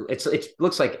it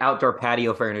looks like outdoor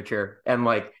patio furniture, and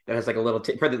like that has like a little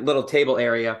for the little table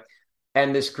area.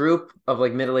 And this group of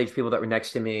like middle-aged people that were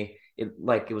next to me, it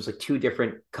was like two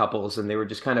different couples, and they were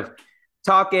just kind of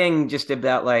talking just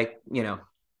about like,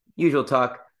 usual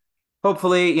talk.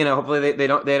 Hopefully,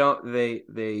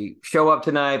 they show up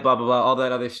tonight, blah blah blah, all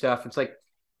that other stuff. It's like,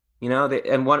 and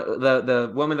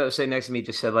the woman that was sitting next to me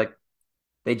just said like,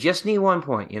 they just need 1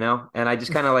 point, And I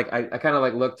just kind of like, I kind of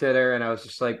like looked at her, and I was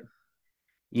just like,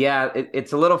 yeah,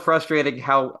 it's a little frustrating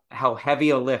how heavy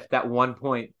a lift that 1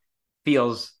 point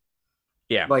feels.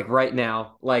 Yeah. Like right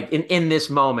now, like in this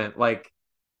moment, like,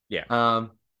 yeah.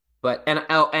 But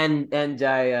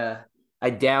I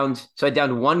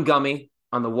downed one gummy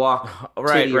on the walk.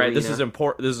 Right. This is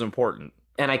important.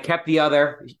 And I kept the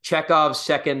other Chekhov's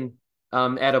second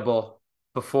edible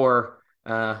before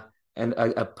and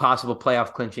a possible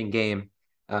playoff clinching game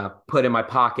put in my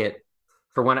pocket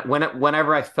for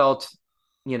whenever I felt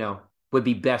would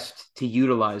be best to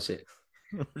utilize it.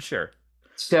 Sure.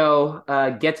 So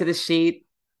get to the seat.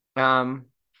 That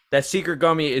secret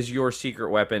gummy is your secret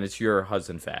weapon. It's your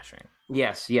Hudson Fashing.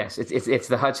 Yes. It's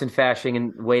the Hudson Fashing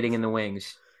and waiting in the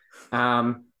wings.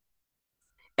 And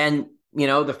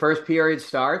the first period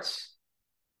starts.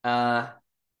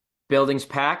 Building's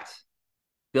packed.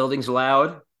 Building's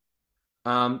loud.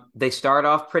 They start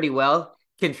off pretty well,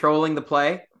 controlling the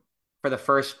play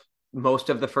for most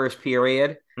of the first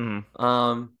period.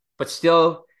 Mm-hmm. But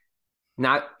still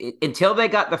not until they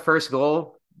got the first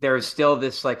goal. There's still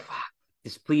this like,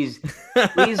 just please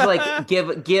like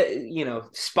give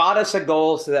spot us a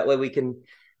goal so that way we can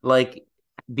like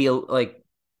be like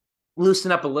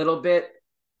loosen up a little bit.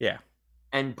 Yeah.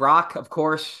 And Brock, of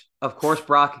course,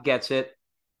 Brock gets it.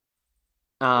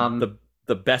 The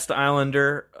best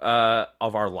Islander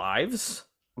of our lives.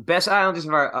 Best Islanders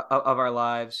of our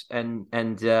lives, and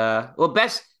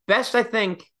best I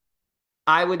think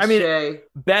I would say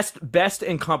best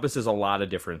encompasses a lot of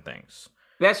different things.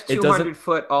 Best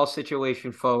 200-foot all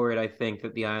situation forward, I think,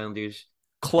 that the Islanders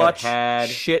clutch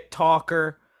shit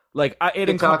talker. Like it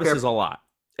encompasses a lot.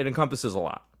 It encompasses a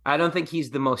lot. I don't think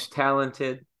he's the most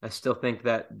talented. I still think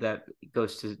that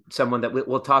goes to someone that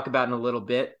we'll talk about in a little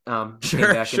bit.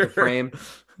 Sure. Into frame,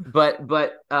 but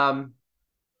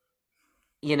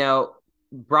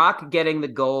Brock getting the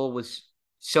goal was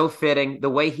so fitting. The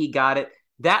way he got it,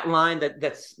 that line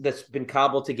that's been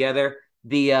cobbled together.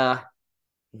 The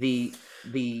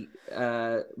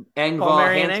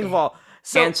Engvall,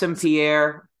 Handsome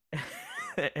Pierre.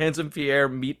 Handsome Pierre,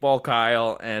 Meatball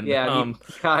Kyle, and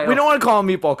Kyle. We don't want to call him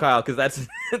Meatball Kyle because that's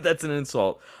an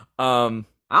insult. I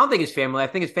don't think his family. I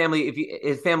think his family.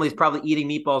 His family is probably eating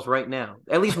meatballs right now.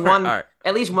 At least one. Right.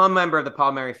 At least one member of the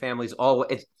Palmieri family is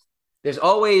always. There's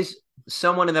always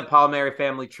someone in the Palmieri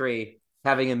family tree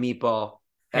having a meatball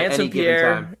at any given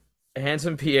time.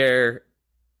 Handsome Pierre,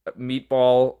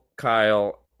 Meatball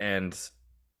Kyle, and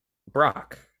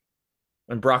Brock,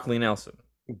 and Broccoli Nelson.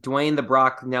 Dwayne the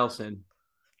Brock Nelson.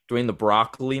 Dwayne the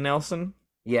Broccoli Nelson.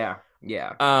 Yeah.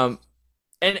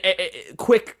 And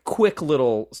quick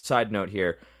little side note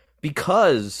here,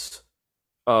 because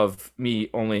of me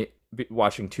only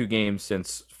watching 2 games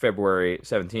since February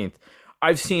 17th,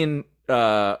 I've seen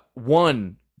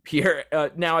one Pierre.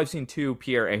 Now I've seen 2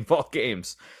 Pierre Engvall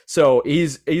games. So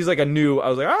he's like a new. I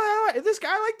was like, this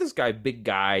guy, I like this guy, big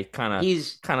guy, kind of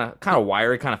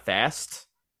wiry, kind of fast.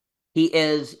 He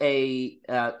is a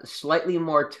slightly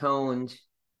more toned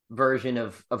version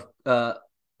of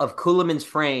Kuhlman's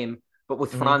frame, but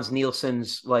with Franz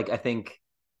Nielsen's, like, I think,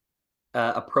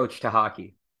 approach to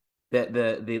hockey.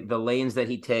 The lanes that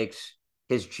he takes,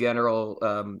 his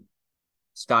general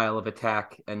style of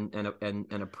attack and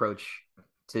approach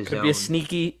to Could be a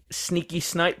sneaky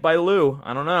snipe by Lou.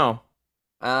 I don't know.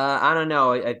 I don't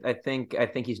know. I think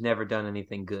he's never done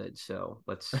anything good. So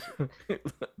let's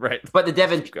right. But the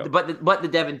Devin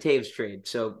Taves trade.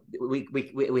 So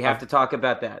we have to talk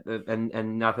about that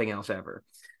and nothing else ever.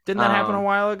 Didn't that happen a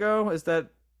while ago? Is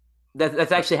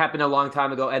that's actually happened a long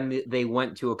time ago, and they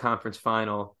went to a conference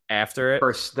final after it.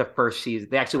 The first season,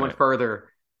 they actually went further.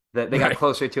 They got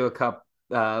closer to a cup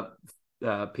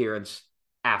appearance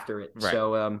after it. Right.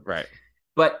 So right.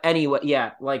 But anyway,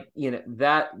 yeah, like,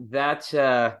 that.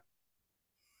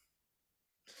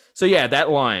 So yeah,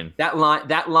 that line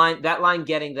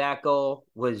getting that goal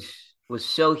was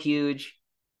so huge.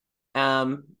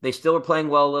 They still were playing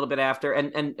well a little bit after,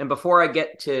 and before I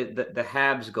get to the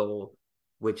Habs goal,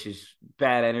 which is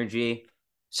bad energy.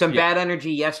 Some bad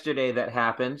energy yesterday that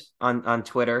happened on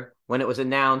Twitter when it was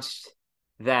announced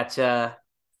that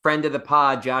friend of the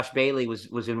pod Josh Bailey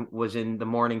was in the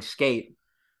morning skate.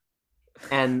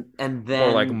 and then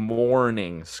or like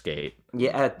morning skate.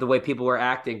 Yeah, the way people were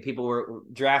acting, people were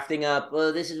drafting up.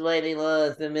 Oh, this is why they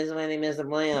lost. This is why they missed the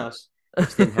playoffs.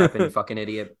 Which didn't happen, you fucking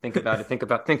idiot. Think about it.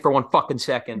 Think for one fucking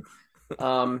second.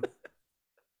 Um,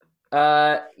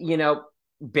 you know,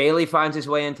 Bailey finds his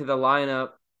way into the lineup,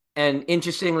 and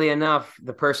interestingly enough,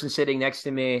 the person sitting next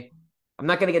to me, I'm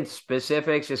not going to get into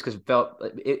specifics just because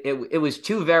it was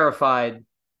too verified,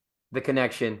 the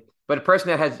connection, but a person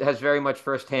that has very much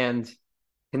firsthand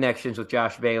connections with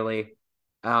Josh Bailey,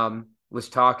 was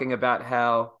talking about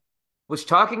how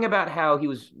he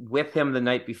was with him the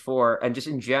night before, and just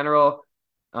in general,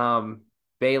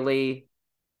 Bailey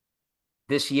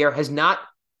this year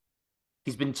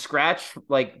he's been scratched,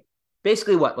 like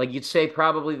basically what, like you'd say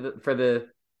probably for the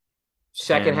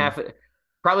second half,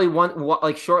 probably one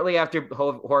like shortly after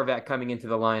Horvat coming into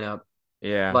the lineup.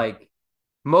 Yeah, like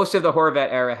most of the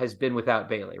Horvat era has been without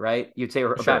Bailey, right? You'd say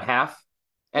about half.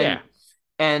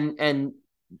 And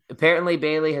apparently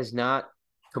Bailey has not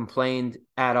complained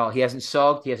at all. He hasn't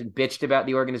sulked. He hasn't bitched about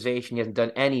the organization. He hasn't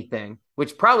done anything,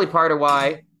 which probably part of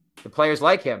why the players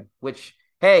like him, which,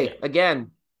 hey,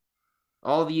 again,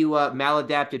 all of you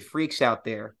maladapted freaks out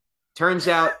there, turns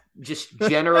out just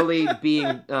generally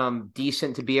being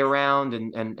decent to be around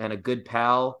and a good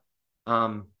pal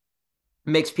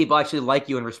makes people actually like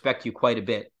you and respect you quite a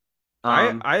bit.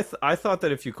 I thought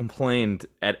that if you complained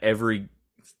at every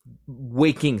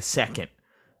waking second,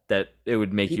 that it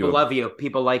would make people love you.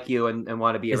 People like you and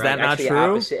want to be around. Is that not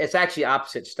true? It's actually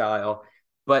opposite style.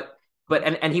 But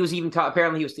he was even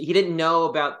apparently he didn't know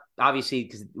about, obviously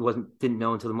because didn't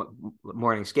know until the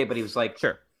morning skate, but he was like,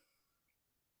 sure.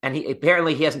 And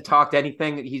he hasn't talked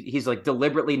anything. He's like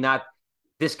deliberately not.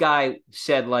 This guy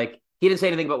said, like, he didn't say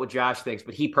anything about what Josh thinks,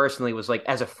 but he personally was like,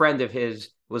 as a friend of his,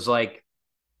 was like,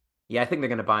 yeah, I think they're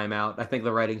going to buy him out. I think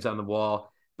the writing's on the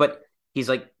wall. But he's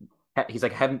like,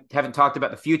 haven't talked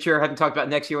about the future, haven't talked about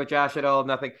next year with Josh at all,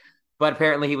 nothing. But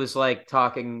apparently he was like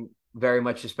talking very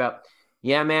much just about,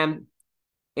 yeah, man,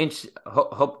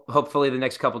 hopefully the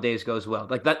next couple days goes well.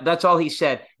 Like that's all he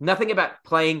said. Nothing about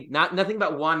playing, nothing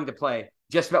about wanting to play,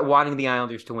 just about wanting the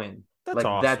Islanders to win. That's like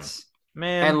awesome. That's,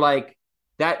 man. And like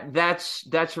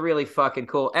that's really fucking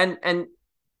cool. And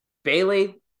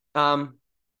Bailey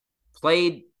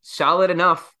played solid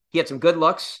enough. He had some good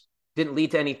looks, didn't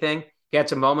lead to anything. He had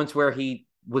some moments where he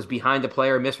was behind a play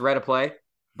or misread a play,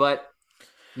 but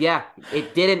yeah,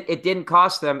 it didn't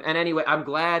cost them. And anyway, I'm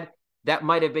glad that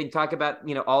might have been, talk about,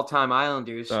 all-time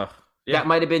Islanders. Yeah. That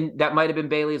might have been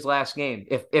Bailey's last game.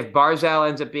 If Barzal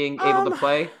ends up being able to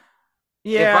play,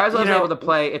 if Barzal is able to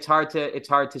play, it's hard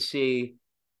to see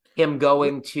him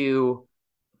going to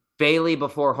Bailey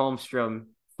before Holmstrom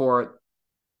for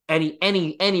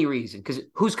any reason, because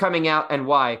who's coming out and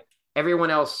why? Everyone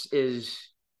else is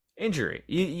injury.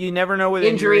 You never know with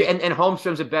injury. And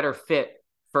Holmstrom's a better fit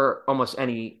for almost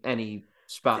any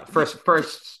spot. First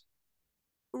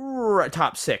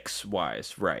top 6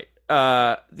 wise, right?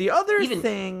 The other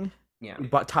thing,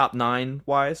 but top 9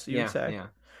 wise, you would say,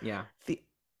 yeah.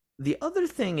 The other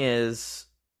thing is,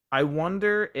 I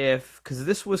wonder if, because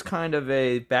this was kind of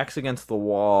a backs against the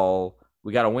wall,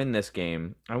 we got to win this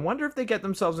game. I wonder if they get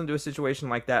themselves into a situation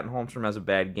like that and Holmstrom has a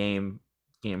bad game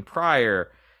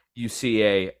prior. You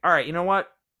see all right, you know what?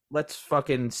 Let's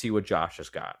fucking see what Josh has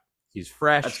got. He's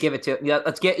fresh. Let's give it to him.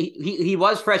 Yeah, he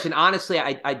was fresh. And honestly,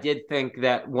 I did think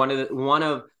that one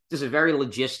of this is a very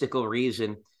logistical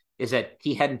reason is that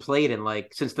he hadn't played in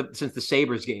since the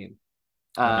Sabres game,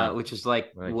 which is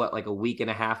like a week and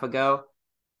a half ago.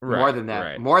 Right, more than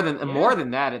that, more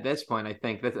than that at this point. I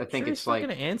think it's like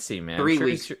antsy, man. 3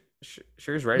 weeks.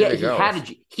 Sure, he's ready to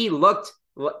go.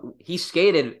 He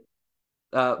skated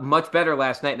much better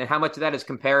last night, and how much of that is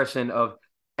comparison of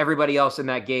everybody else in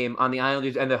that game on the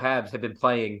Islanders and the Habs have been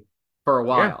playing for a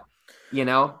while,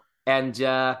 And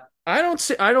I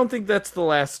don't think that's the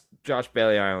last Josh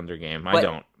Bailey Islander game. I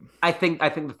don't. I think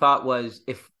the thought was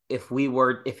if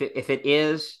it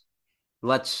is,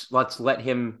 let's let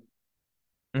him.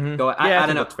 Mm-hmm. Go. I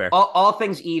don't know. That's fair. All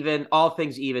things even.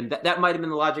 That might have been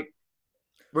the logic.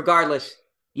 Regardless,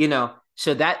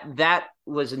 So that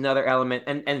was another element,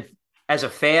 and as a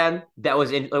fan, that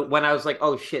was when I was like,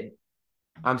 oh shit,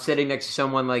 I'm sitting next to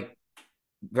someone like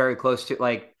very close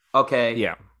to okay,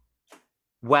 yeah,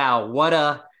 wow, what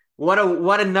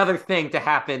another thing to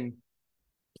happen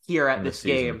here at this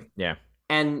game, yeah,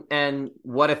 and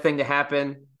what a thing to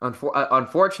happen,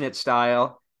 unfortunate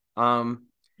style,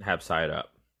 have side up.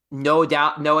 No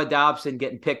doubt, Noah Dobson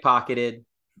getting pickpocketed,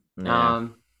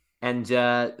 and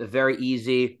a very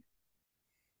easy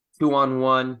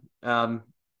 2-on-1,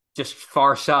 just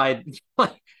far side,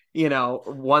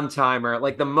 one timer,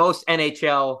 like the most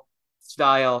NHL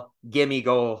style gimme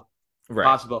goal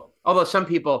possible. Although some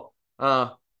people,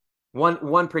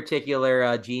 one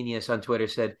particular genius on Twitter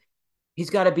said he's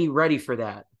got to be ready for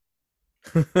that.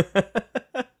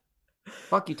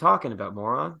 Fuck you talking about,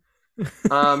 moron?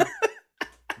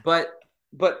 But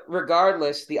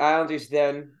regardless, the Islanders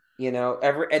then, and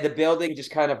the building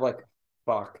just kind of like,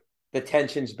 fuck, the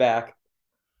tension's back.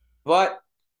 But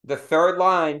the third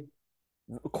line,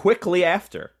 quickly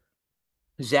after,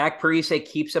 Zach Parise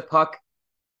keeps a puck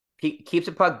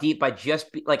deep by just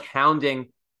hounding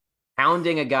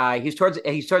a guy. He's towards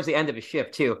the end of his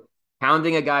shift too,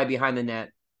 hounding a guy behind the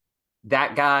net.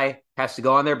 That guy has to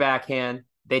go on their backhand.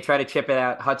 They try to chip it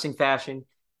out. Hudson Fashion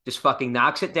just fucking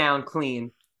knocks it down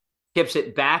clean, tips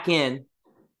it back in.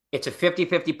 It's a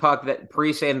 50-50 puck that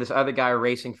Parise and this other guy are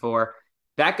racing for.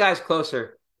 That guy's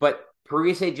closer, but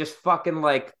Parise just fucking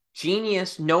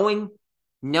genius, knowing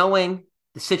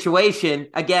the situation,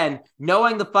 again,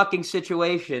 knowing the fucking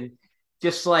situation,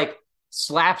 just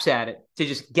slaps at it to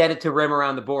just get it to rim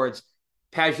around the boards.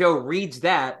 Pageau reads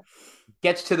that,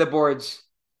 gets to the boards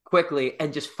quickly,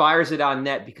 and just fires it on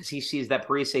net because he sees that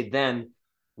Parise then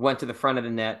went to the front of the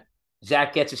net.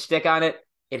 Zach gets a stick on it.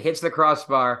 It hits the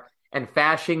crossbar, and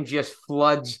Fasching just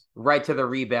floods right to the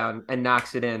rebound and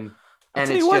knocks it in. And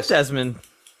it's just Desmond.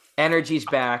 Energy's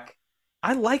back.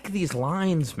 I like these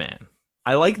lines, man.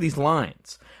 I like these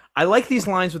lines. I like these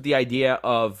lines with the idea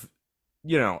of,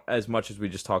 as much as we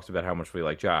just talked about how much we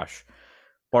like Josh,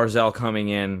 Barzal coming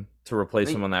in to replace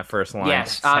him on that first line.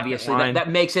 Yes, obviously. That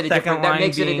makes it a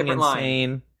different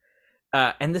line.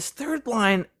 And this third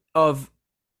line of,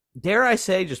 dare I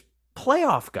say, just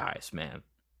playoff guys, man.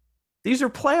 These are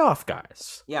playoff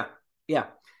guys. Yeah.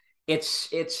 It's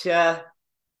these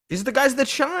are the guys that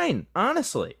shine,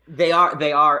 honestly. They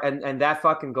are, and that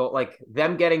fucking goal,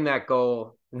 them getting that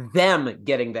goal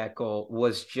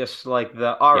was just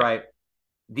right,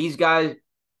 these guys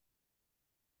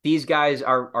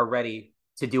are ready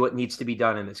to do what needs to be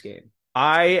done in this game.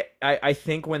 I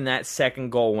think when that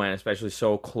second goal went, especially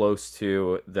so close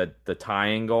to the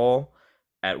tying goal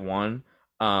at 1,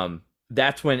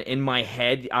 that's when in my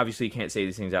head, obviously you can't say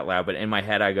these things out loud, but in my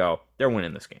head I go, they're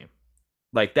winning this game.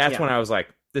 That's when I was like,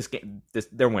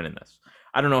 they're winning this.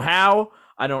 I don't know how,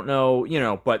 I don't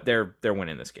know, but they're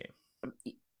winning this game.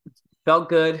 Felt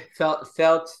good, felt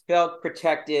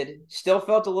protected, still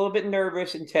felt a little bit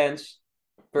nervous and tense.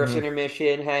 First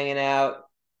intermission, hanging out,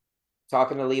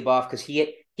 talking to Leboff because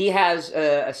he has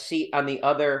a seat on the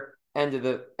other end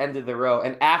of the row.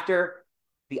 And after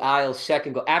the Isles'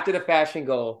 second goal, after the Fashion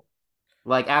goal,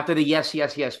 after the yes,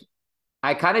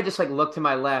 I kind of just look to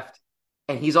my left,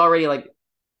 and he's already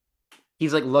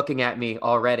he's looking at me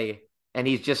already, and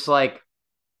he's just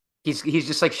he's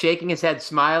just shaking his head,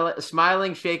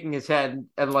 smiling, shaking his head,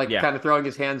 and kind of throwing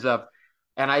his hands up.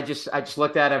 And I just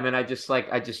looked at him, and I just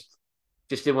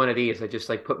did one of these. I just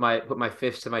put my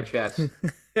fist to my chest.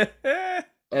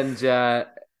 and so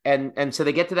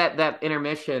they get to that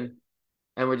intermission,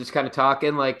 and we're just kind of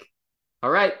talking all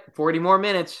right, 40 more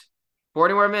minutes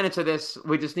of this.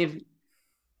 We just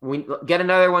we get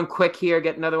another one quick here.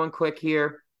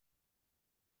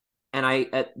 And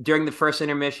I during the first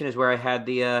intermission is where I had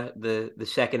the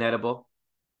second edible.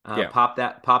 Pop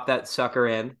that sucker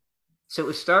in. So it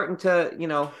was starting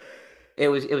to, it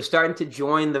was starting to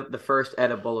join the first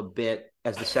edible a bit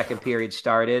as the second period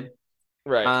started.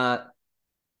 Right.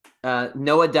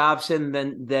 Noah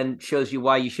Dobson then shows you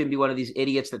why you shouldn't be one of these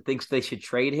idiots that thinks they should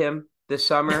trade him this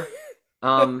summer.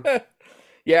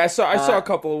 Yeah, I saw a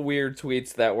couple of weird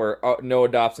tweets that were Noah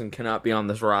Dobson cannot be on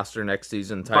this roster next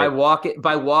season. Type.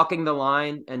 By walking the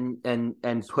line and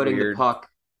putting weird. The puck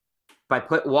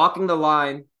walking the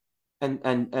line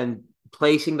and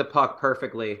placing the puck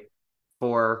perfectly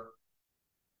for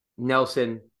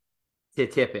Nelson to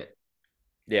tip it.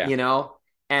 Yeah,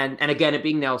 and again it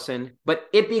being Nelson, but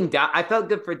it being I felt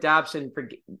good for Dobson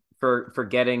for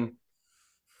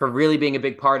really being a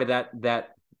big part of that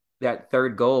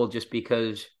third goal, just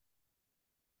because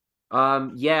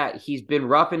he's been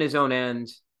rough in his own end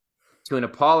to an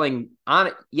appalling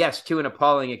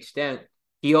extent.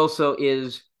 He also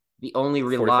is the only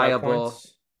reliable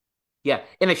in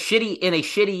a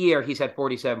shitty year he's had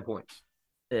 47 points.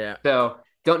 Yeah. So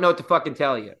don't know what to fucking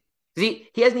tell you. He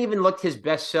hasn't even looked his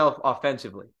best self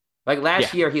offensively.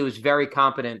 Last year he was very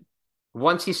competent.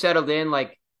 Once he settled in,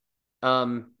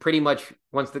 pretty much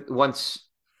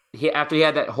after he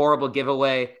had that horrible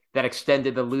giveaway that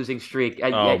extended the losing streak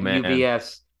at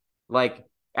UBS,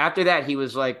 after that he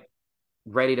was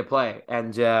ready to play,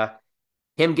 and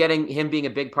him being a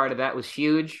big part of that was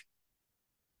huge.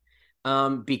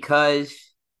 Because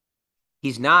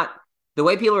He's not the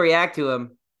way people react to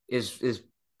him is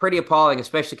pretty appalling,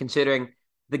 especially considering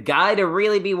the guy to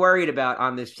really be worried about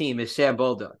on this team is Sam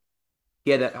Bolduc.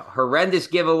 He had a horrendous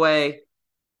giveaway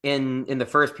in the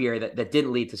first period that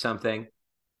didn't lead to something.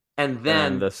 And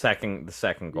then the second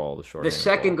goal, the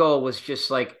second goal was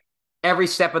just like every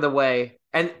step of the way.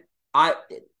 And I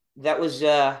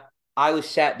was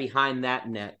sat behind that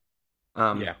net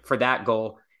for that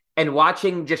goal and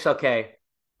watching just okay.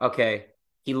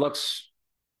 He looks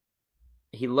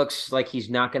like he's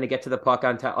not going to get to the puck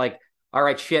on top. Like, all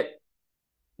right, shit.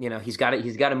 He's got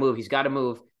to move. He's got to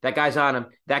move. That guy's on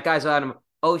him.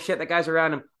 Oh shit, that guy's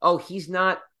around him. Oh, he's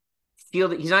not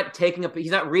he's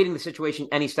not reading the situation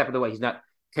any step of the way. He's not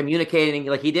communicating.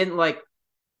 Like, he didn't like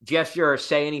gesture or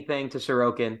say anything to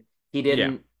Sorokin. He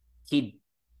didn't. Yeah.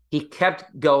 He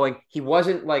kept going. He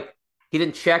wasn't like, he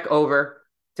didn't check over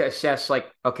to assess like,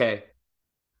 okay.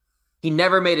 He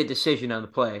never made a decision on the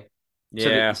play.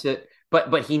 Yeah.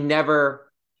 But he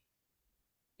never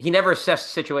assessed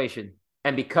the situation.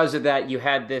 And because of that, you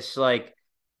had this, like,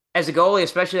 as a goalie,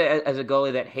 especially as a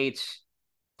goalie that hates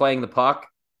playing the puck,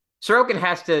 Sorokin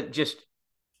has to just,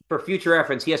 for future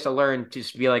reference, he has to learn to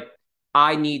just be like,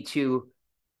 I need to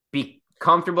be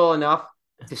comfortable enough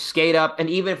to skate up, and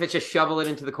even if it's just shovel it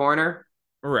into the corner,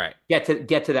 right? Get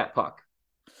to that puck.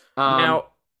 Now,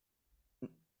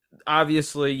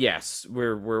 obviously, yes,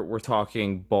 we're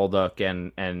talking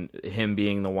Bolduc and him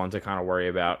being the one to kind of worry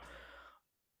about.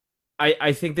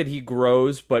 I think that he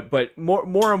grows, but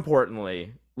more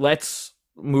importantly, let's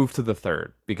move to the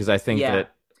third, because I think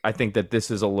that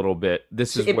this is a little bit.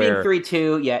 This is where being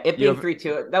 3-2. Yeah, it being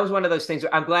 3-2. That was one of those things.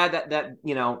 I'm glad that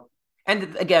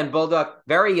and again, Bolduc,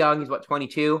 very young. He's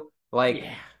 22. Like,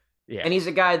 yeah. And he's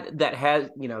a guy that has,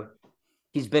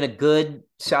 he's been a good,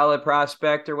 solid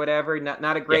prospect or whatever.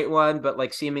 Not a great one, but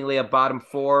like seemingly a bottom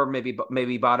 4,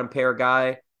 maybe bottom pair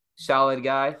guy, solid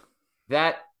guy.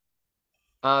 That,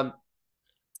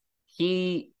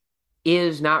 he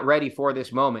is not ready for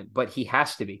this moment, but he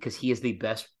has to be, because he is the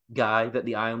best guy that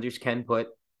the Islanders can put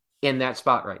in that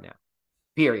spot right now.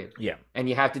 Period. Yeah. And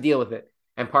you have to deal with it.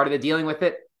 And part of the dealing with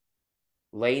it,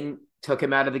 Lane took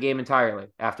him out of the game entirely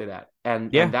after that.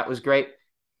 And that was great.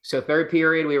 So third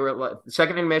period, we were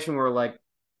second intermission, we were like,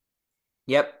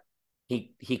 yep,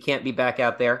 he can't be back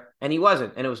out there. And he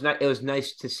wasn't. And it was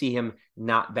nice to see him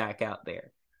not back out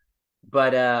there.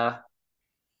 But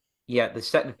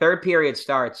the third period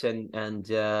starts, and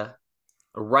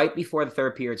right before the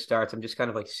third period starts, I'm just kind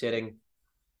of like sitting,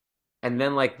 and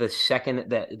then like the second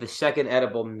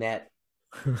edible net,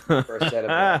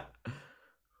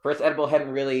 first edible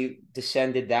hadn't really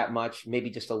descended that much,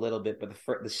 maybe just a little bit, but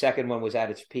the second one was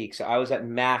at its peak. So I was at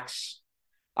max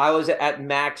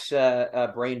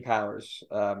brain powers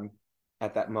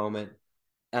at that moment,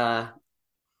 and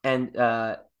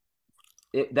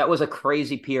that was a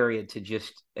crazy period to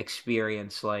just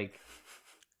experience, like,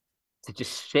 to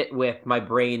just sit with my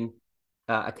brain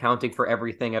accounting for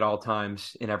everything at all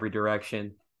times in every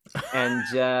direction. And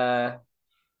I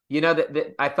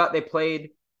thought they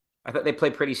played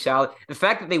pretty solid. The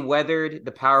fact that they weathered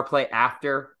the power play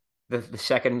after the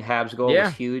second Habs goal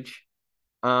was huge.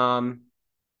 And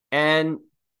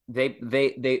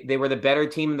they were the better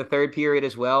team in the third period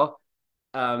as well.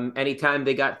 Anytime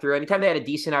they got through, anytime they had a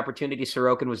decent opportunity,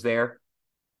 Sorokin was there.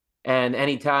 And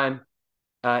anytime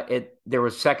there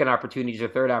was second opportunities or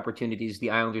third opportunities,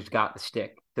 the Islanders got the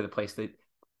stick to the place that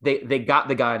they got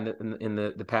the guy in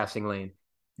the passing lane.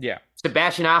 Yeah.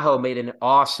 Sebastian Aho made an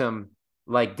awesome,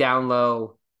 like, down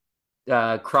low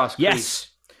cross crease. Yes.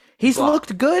 He's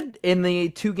looked good in the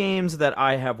 2 games that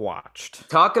I have watched.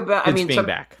 Talk about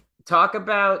back. Talk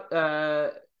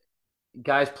about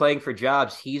guys playing for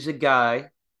jobs. He's a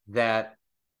guy that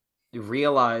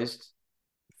realized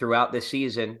throughout this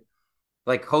season,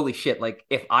 like, holy shit, like,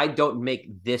 if I don't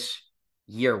make this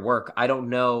year work, I don't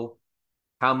know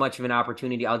how much of an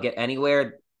opportunity I'll get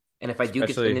anywhere. And if I do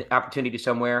get an opportunity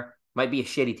somewhere, might be a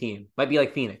shitty team. Might be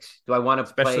like Phoenix. Do I want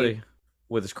to play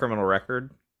with his criminal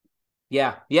record?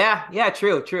 Yeah,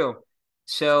 true.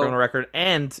 So criminal record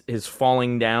and his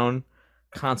falling down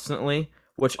constantly,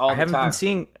 which I haven't been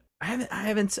seeing.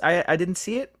 I didn't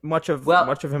see it much of him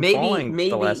falling. Maybe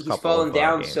the last he's fallen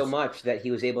down so much that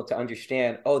he was able to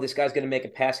understand, oh, this guy's going to make a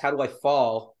pass. How do I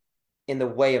fall in the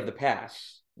way of the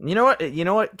pass? You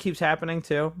know what keeps happening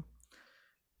too?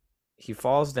 He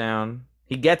falls down.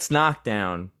 He gets knocked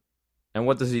down. And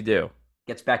what does he do?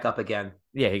 Gets back up again.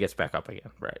 Yeah, he gets back up again.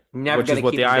 Right. Never going to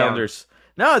keep the Islanders.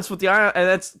 Down. No, it's what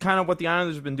that's kind of what the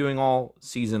Islanders have been doing all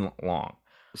season long.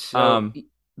 So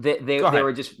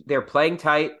they're playing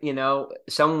tight.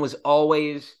 Someone was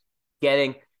always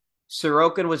getting.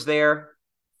 Sorokin was there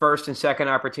first and second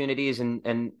opportunities,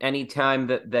 and any time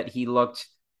that he looked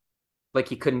like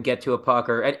he couldn't get to a puck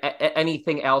or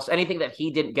anything else, anything that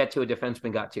he didn't get to, a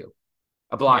defenseman got to.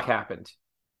 A block happened.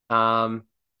 A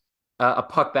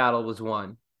puck battle was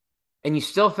won. And you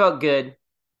still felt good.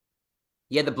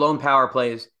 You had the blown power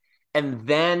plays. And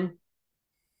then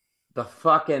the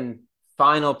fucking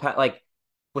final, like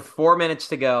with 4 minutes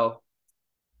to go,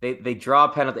 they draw a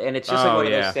penalty. And it's just like one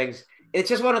of those things. It's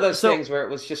just one of those things where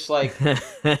it was just like.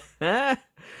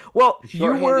 Well, you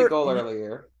were goal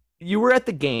earlier. You were at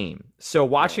the game. So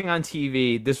watching on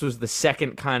TV, this was the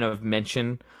second kind of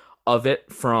mention of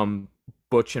it from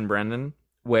Butch and Brendan.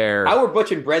 Where I were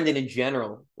Butch and Brendan in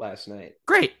general last night.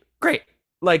 Great.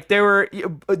 Like they were.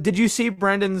 Did you see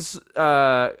Brendan's?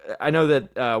 I know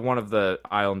that one of the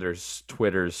Islanders'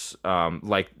 Twitters,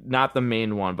 like not the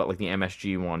main one, but like the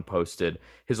MSG one, posted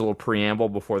his little preamble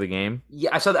before the game.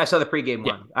 Yeah, I saw the pregame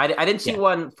one. I didn't see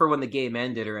one for when the game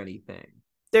ended or anything.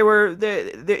 It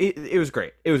was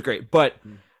great. It was great, but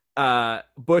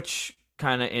Butch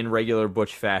kind of in regular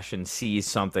Butch fashion sees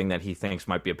something that he thinks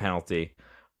might be a penalty.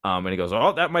 And he goes,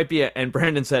 "Oh, that might be it." And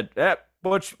Brandon said,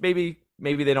 "Butch, maybe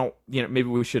they don't. Maybe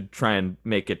we should try and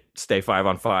make it stay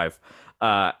 5-on-5."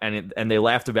 And they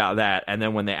laughed about that. And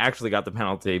then when they actually got the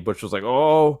penalty, Butch was like,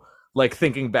 "Oh," like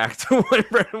thinking back to what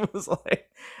Brandon was like,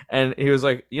 and he was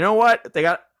like, "You know what?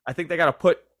 I think they got to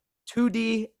put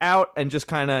 2D out and just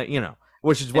kind of,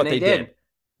 which is what they did.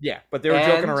 Yeah, but they were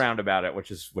joking around about it, which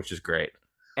is great.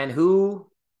 And who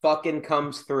fucking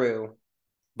comes through?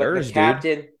 The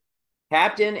captain." Dude.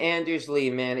 Captain Anders Lee,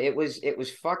 man, it was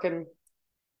fucking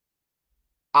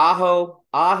Aho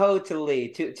to Lee,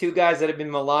 two guys that have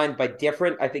been maligned by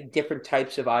different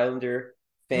types of Islander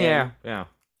fans. Yeah.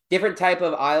 Different type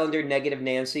of Islander negative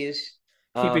Nancy's.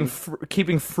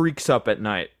 Keeping freaks up at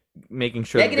night, making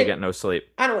sure that they get no sleep.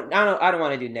 I don't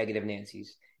want to do negative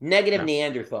Nancy's. Negative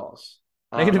Neanderthals.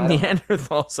 Negative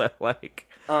Neanderthals I like.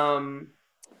 And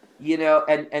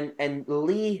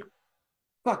Lee.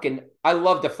 Fucking, I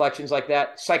love deflections like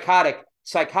that. Psychotic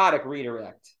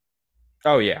redirect.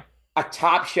 Oh yeah, a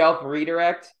top shelf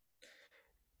redirect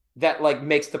that like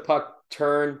makes the puck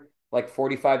turn like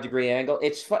 45-degree angle.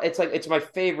 It's my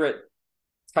favorite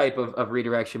type of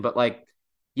redirection. But like,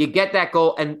 you get that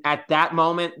goal, and at that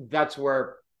moment, that's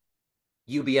where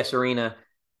UBS Arena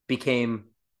became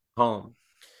home.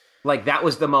 Like that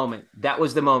was the moment.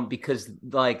 Because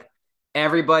like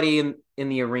everybody in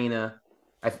the arena.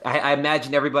 I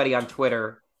imagine everybody on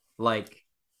Twitter, like,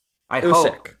 I'd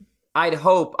hope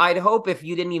if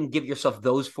you didn't even give yourself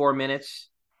those 4 minutes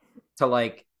to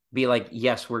like be like,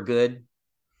 yes, we're good,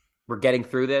 we're getting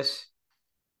through this.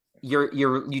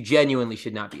 You genuinely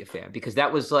should not be a fan, because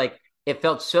that was like, it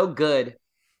felt so good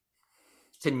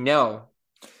to know,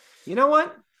 you know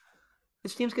what,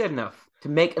 this team's good enough to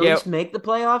at least make the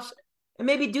playoffs and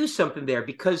maybe do something there,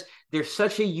 because they're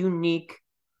such a unique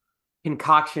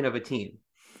concoction of a team.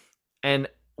 And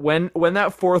when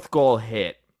that fourth goal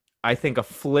hit, I think a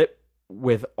flip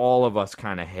with all of us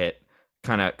kind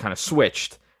of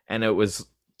switched, and it was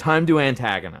time to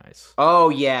antagonize. Oh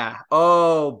yeah.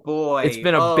 Oh boy. It's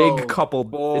been a big couple.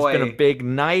 Boy. It's been a big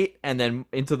night, and then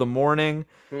into the morning,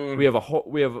 we have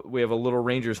a little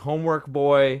Rangers homework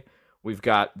boy. We've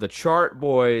got the chart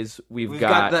boys. We've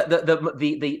got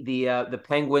the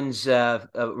Penguins beat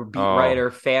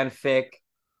writer fanfic.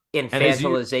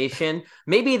 Infantilization.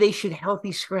 Maybe they should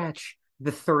healthy scratch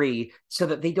the 3 so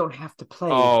that they don't have to play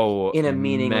in a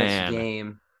meaningless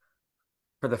game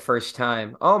for the first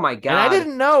time. Oh my god! And I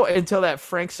didn't know until that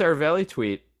Frank Saravelli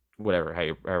tweet,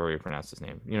 however you pronounce his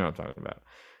name. You know what I'm talking about.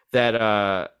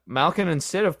 That Malkin and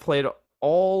Sid have played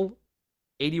all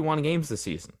 81 games this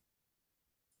season,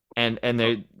 and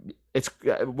it's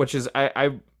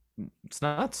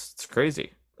nuts. It's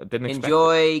crazy. Didn't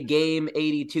enjoy game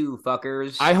 82,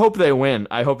 fuckers. I hope they win.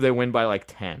 I hope they win by like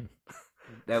 10.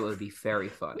 That would be very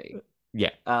funny. Yeah.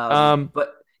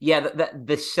 But yeah,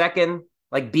 the second,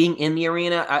 like being in the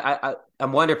arena, I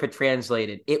wonder if it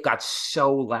translated. It got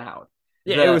so loud.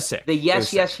 Yeah, it was sick. The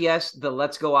yes, the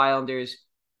let's go Islanders.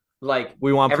 Like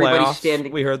we want playoffs.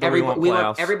 Standing. We heard that we want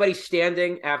playoffs. Everybody's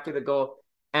standing after the goal,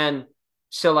 and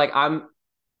so like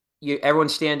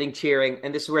everyone's standing cheering,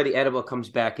 and this is where the edible comes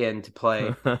back into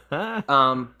play.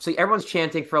 So everyone's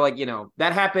chanting for like,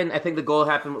 that happened. I think the goal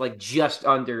happened like just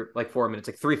under like 4 minutes,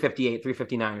 like 3:58,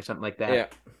 3:59 or something like that. Yeah.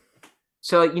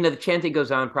 So, the chanting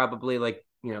goes on probably like,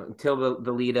 until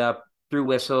the lead up through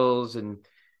whistles and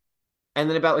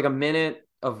then about like a minute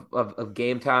of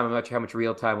game time. I'm not sure how much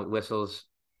real time with whistles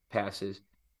passes.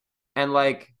 And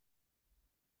like,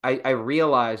 I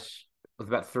realized with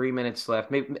about 3 minutes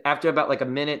left, maybe after about like a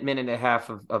minute and a half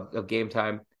of game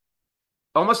time,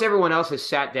 almost everyone else has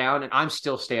sat down and I'm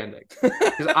still standing.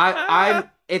 Because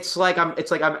it's like I'm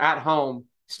at home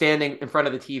standing in front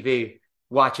of the TV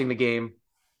watching the game.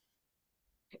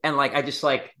 And like I just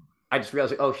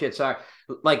realized, like, oh shit, sorry.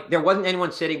 Like there wasn't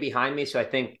anyone sitting behind me, so I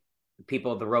think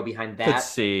people the row behind that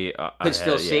could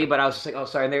still see, but I was just like, oh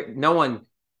sorry. And there no one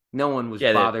was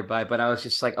bothered by it, but I was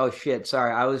just like, oh shit,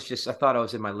 sorry. I thought I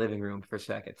was in my living room for a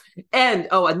second. And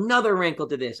another wrinkle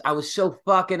to this. I was so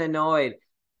fucking annoyed.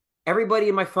 Everybody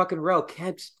in my fucking row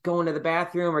kept going to the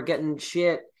bathroom or getting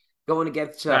shit, going to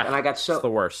get stuff. And I got so it's the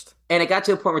worst. And it got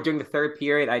to a point where during the third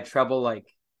period, I had trouble,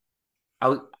 like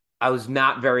I was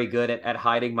not very good at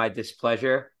hiding my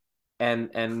displeasure.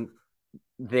 And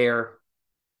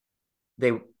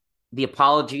the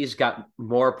apologies got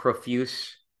more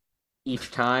profuse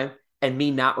each time, and me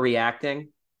not reacting,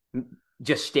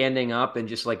 just standing up and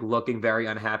just like looking very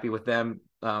unhappy with them.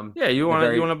 You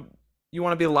want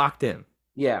to be locked in.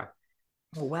 Yeah.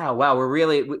 Oh, wow.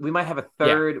 We might have a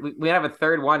third. Yeah. We have a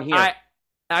third one here.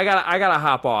 I gotta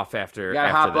hop off after. You gotta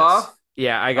after hop this. off.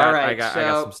 Yeah, I got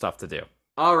some stuff to do.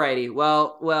 Alrighty.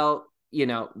 Well,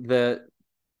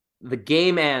 the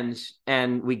game ends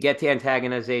and we get to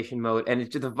antagonization mode, and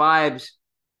it's the vibes.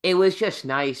 It was just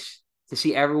nice to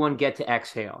see everyone get to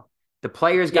exhale. The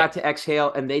players got to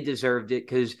exhale, and they deserved it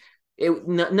because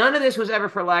none of this was ever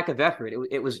for lack of effort.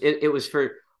 It was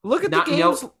for look at the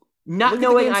games. Not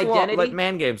knowing identity. Like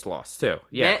Man Games lost too.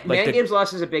 Yeah, Man Games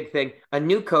lost is a big thing. A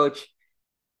new coach,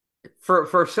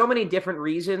 for so many different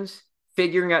reasons,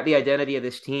 figuring out the identity of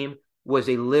this team was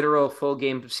a literal full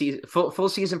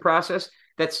season process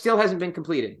that still hasn't been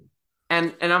completed,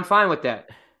 and I'm fine with that.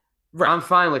 Right. I'm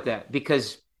fine with that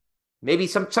because maybe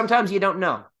sometimes you don't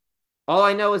know. All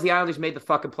I know is the Islanders made the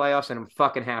fucking playoffs, and I'm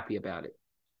fucking happy about it.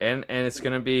 And it's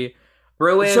gonna be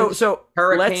Bruins,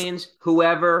 Hurricanes,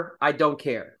 whoever. I don't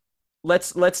care.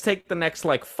 Let's take the next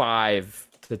like 5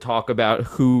 to talk about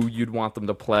who you'd want them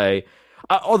to play.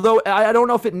 Although I don't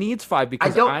know if it needs 5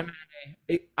 because I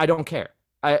don't care.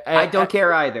 I don't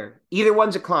care either. Either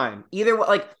one's a climb.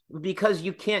 Because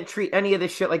you can't treat any of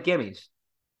this shit like gimmies.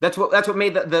 That's what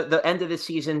made the end of the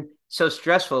season so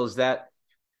stressful, is that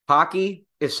hockey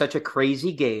is such a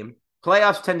crazy game.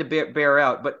 Playoffs tend to bear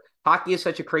out, but hockey is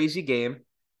such a crazy game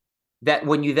that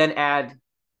when you then add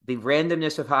the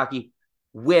randomness of hockey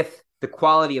with the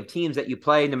quality of teams that you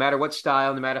play, no matter what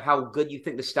style, no matter how good you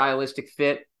think the stylistic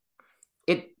fit,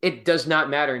 it does not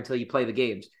matter until you play the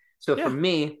games. So for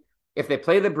me, if they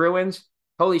play the Bruins,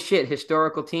 holy shit,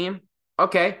 historical team.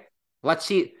 Okay, let's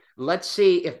see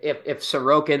if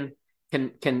Sorokin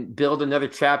can build another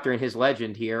chapter in his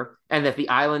legend here, and if the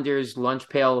Islanders' lunch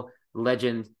pail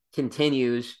legend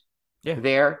continues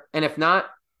there, and if not,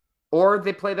 or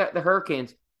they play the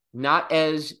Hurricanes, not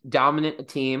as dominant a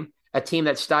team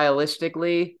that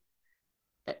stylistically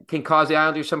can cause the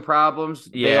Islanders some problems.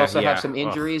 They also have some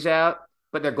injuries out,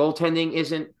 but their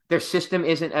goaltending their system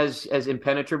isn't as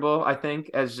impenetrable, I think,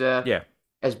 as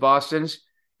Boston's,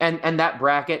 and that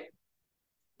bracket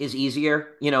is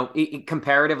easier,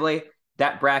 comparatively.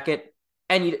 That bracket,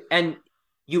 and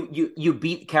you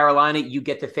beat Carolina, you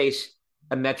get to face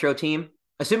a Metro team.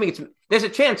 Assuming there's a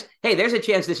chance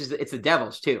it's the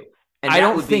Devils too. And I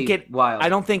don't think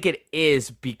it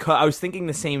is, because I was thinking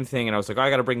the same thing, and I was like, I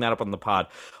got to bring that up on the pod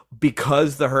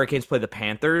because the Hurricanes play the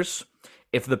Panthers.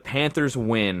 If the Panthers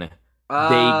win, they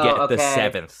get the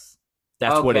 7th.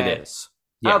 That's what it is.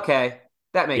 Yeah. Okay,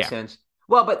 that makes sense.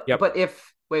 Well, but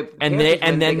if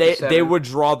they would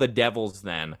draw the Devils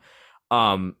then.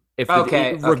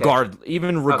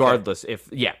 Regardless,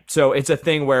 so it's a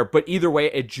thing where, but either way,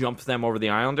 it jumps them over the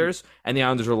Islanders, and the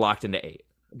Islanders are locked into 8.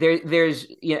 There's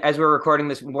as we're recording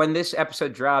this, when this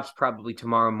episode drops, probably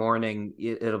tomorrow morning,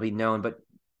 it'll be known. But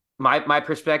my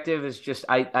perspective is just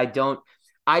I don't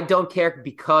care,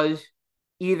 because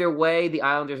either way the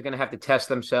Islanders are going to have to test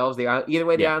themselves. The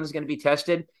Islanders are going to be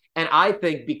tested, and I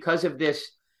think because of this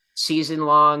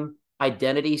season-long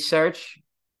identity search,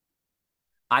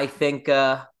 I think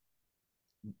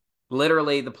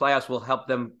literally the playoffs will help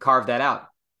them carve that out.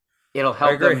 It'll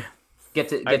help them get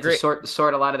to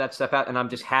sort a lot of that stuff out, and I'm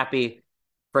just happy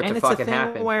for it to fucking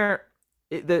happen. Where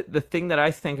the thing that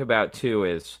I think about too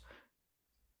is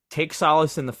take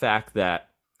solace in the fact that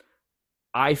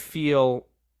I feel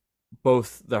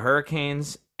both the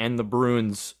Hurricanes and the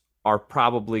Bruins are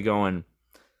probably going,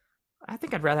 I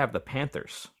think I'd rather have the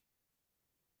Panthers.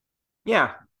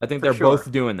 Yeah, I think they're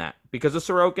both doing that because of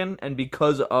Sorokin and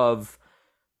because of,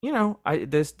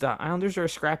 the Islanders are a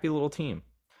scrappy little team.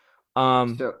 I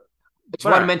just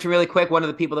want to mention really quick, one of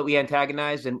the people that we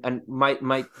antagonized and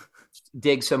might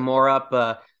dig some more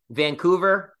up.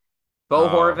 Vancouver, Bo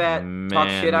Horvat talk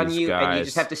shit on you, and you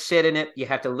just have to sit in it. You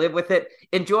have to live with it.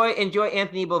 Enjoy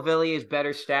Anthony Beauvillier's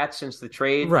better stats since the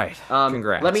trade. Right.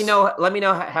 Congrats. Let me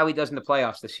know how he does in the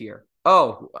playoffs this year.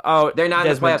 Oh, they're not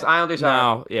in the playoffs. Islanders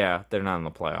are. No, yeah, they're not in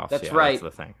the playoffs. That's right.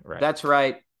 That's the thing. Right. That's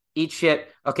right. Eat shit.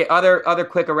 Okay. Other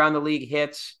quick around the league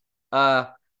hits.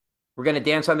 We're gonna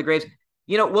dance on the graves.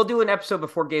 We'll do an episode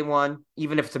before game 1,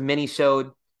 even if it's a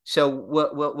mini-sode. So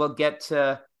we'll get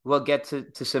to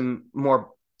some more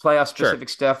playoff specific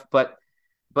stuff. But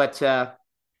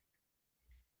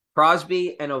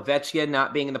Crosby and Ovechkin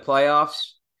not being in the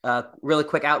playoffs. Really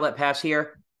quick outlet pass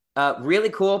here. Really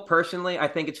cool. Personally, I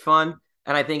think it's fun,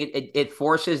 and I think it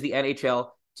forces the NHL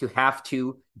to have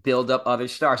to build up other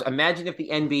stars. Imagine if the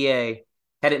NBA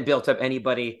hadn't built up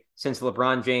anybody since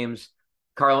LeBron James,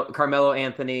 Carmelo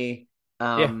Anthony,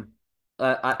 a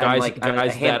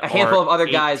handful of other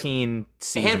guys,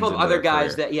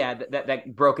 that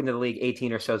broke into the league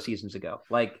 18 or so seasons ago.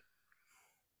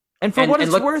 And for what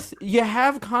it's worth, you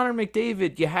have Connor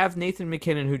McDavid, you have Nathan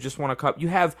McKinnon who just won a cup, you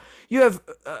have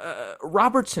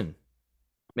Robertson,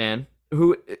 man,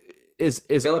 who is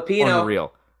Filipino.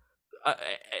 Unreal.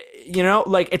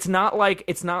 It's not like a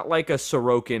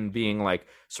Sorokin being like,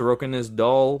 Sorokin is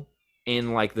dull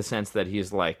in the sense that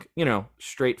he's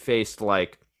straight-faced,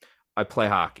 I play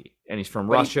hockey, and he's from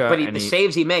Russia. The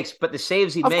saves he makes.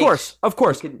 Of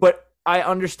course. But I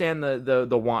understand the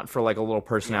want for a little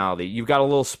personality. You've got a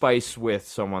little spice with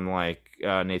someone like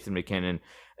Nathan McKinnon,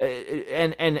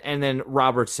 and then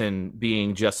Robertson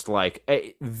being just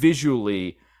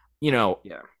visually,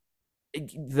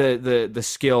 the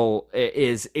skill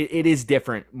is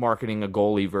different marketing a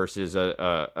goalie versus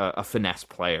a finesse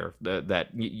player that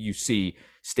you see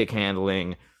stick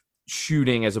handling,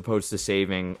 shooting as opposed to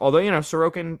saving. Although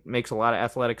Sorokin makes a lot of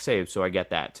athletic saves, so I get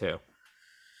that too.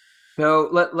 So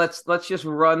let's just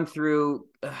run through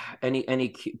any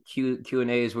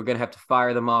Q&As. We're gonna have to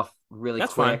fire them off really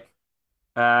quick.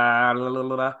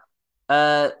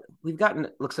 Fine. We've gotten,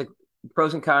 looks like,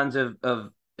 pros and cons of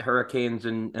Hurricanes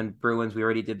and Bruins. We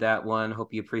already did that one.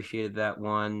 Hope you appreciated that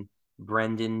one.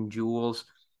 Brendan Jules,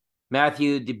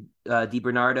 Matthew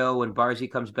DiBernardo. When Barzy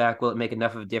comes back, will it make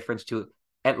enough of a difference to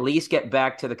at least get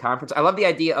back to the conference? I love the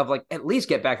idea of at least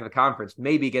get back to the conference,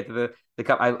 maybe get to the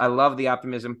cup. I love the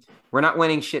optimism. We're not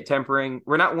winning shit tempering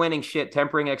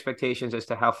expectations as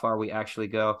to how far we actually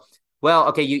go. Well,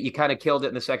 okay, you kind of killed it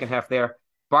in the second half there.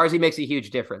 Barzy makes a huge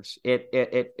difference. It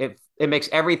makes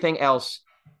everything else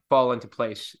fall into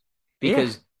place,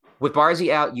 because with Barzy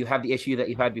out, you have the issue that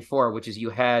you had before, which is you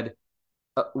have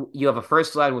a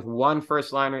first line with one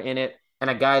first liner in it, and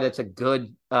a guy that's a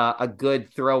good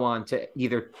throw on to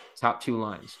either top two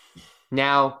lines.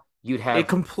 Now you'd have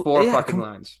four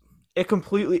lines. It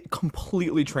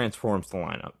completely transforms the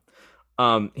lineup.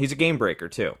 He's a game breaker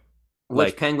too.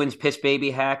 Which Penguins piss baby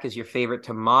hack is your favorite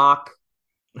to mock?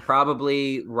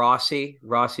 Probably Rossi.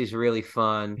 Rossi's really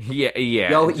fun. Yeah.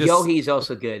 Yohi's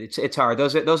also good. It's hard.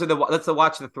 That's the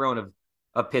watch the throne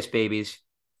of piss babies.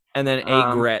 And then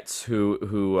Gretz, who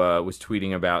was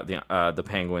tweeting about the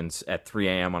Penguins at 3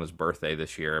 a.m. on his birthday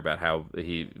this year, about how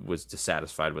he was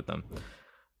dissatisfied with them.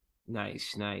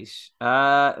 Nice.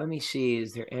 Let me see.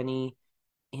 Is there any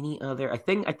other? I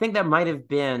think that might have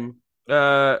been.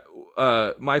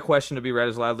 My question to be read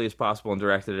as loudly as possible and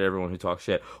directed at everyone who talks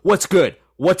shit. What's good?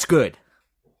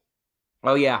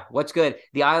 Oh yeah, what's good?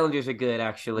 The Islanders are good,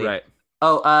 actually. Right.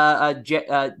 Oh,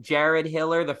 Jared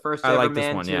Hiller, the first ever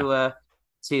man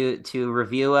to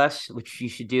review us, which you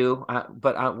should do.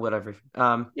 But whatever.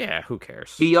 Yeah, who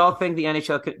cares? Do y'all think the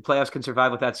NHL playoffs can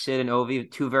survive without Sid and Ovi,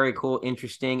 two very cool,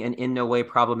 interesting, and in no way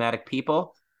problematic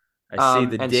people? I see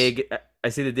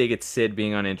the dig at Sid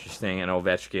being uninteresting and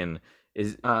Ovechkin.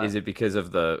 Is it because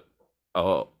of the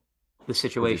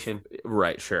situation?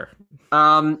 Right, sure.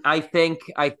 I think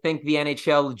the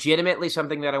NHL, legitimately,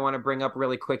 something that I want to bring up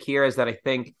really quick here is that I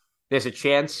think there's a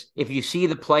chance if you see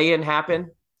the play-in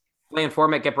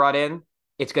format get brought in,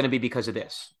 it's going to be because of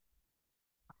this.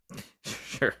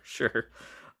 Sure.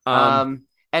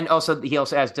 And also he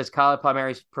also asks, does Kyle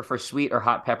Palmieri prefer sweet or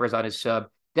hot peppers on his sub?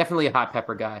 Definitely a hot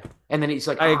pepper guy. And then he's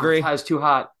like, I agree. It's too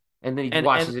hot. And then he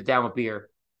washes it down with beer.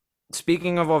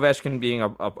 Speaking of Ovechkin being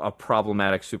a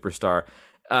problematic superstar,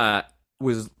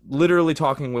 was literally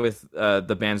talking with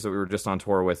the bands that we were just on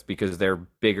tour with, because they're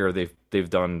bigger. They've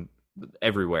done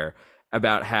everywhere,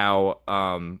 about how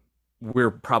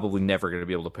we're probably never going to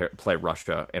be able to play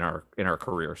Russia in our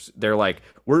careers. They're like,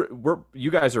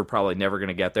 you guys are probably never going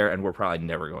to get there, and we're probably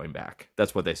never going back.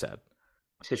 That's what they said.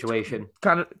 Situation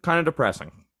kind of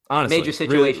depressing, honestly. Major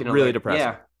situation, really depressing.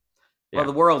 Yeah. Well,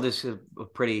 the world is a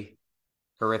pretty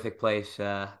horrific place.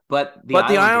 But the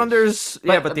Islanders,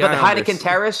 but the Heineken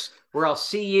Terrace, where I'll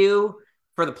see you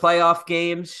for the playoff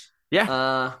games.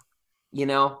 Yeah.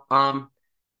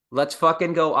 Let's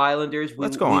fucking go Islanders.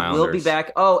 Let's go Islanders. We'll be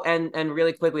back. Oh, and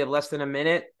really quick, we have less than a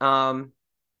minute. By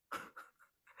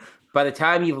the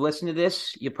time you've listened to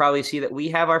this, you'll probably see that we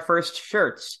have our first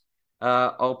shirts.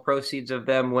 All proceeds of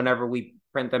them, whenever we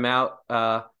print them out,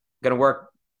 going to work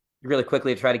really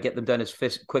quickly to try to get them done as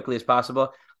quickly as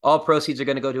possible. All proceeds are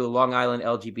going to go to a Long Island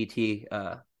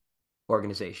LGBT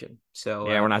organization. So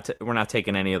yeah, we're not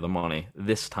taking any of the money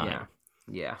this time.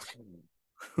 Yeah.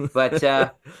 But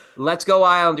let's go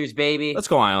Islanders, baby. Let's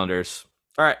go Islanders.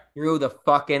 All right. Through the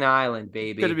fucking island,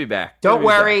 baby. Good to be back. Don't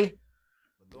worry.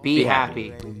 Be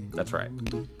happy. That's right.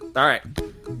 All right.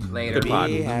 Later. Good pod.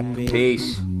 Be happy.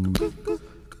 Peace.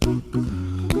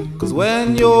 'Cause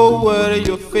when you worry,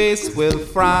 your face will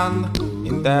frown,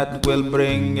 and that will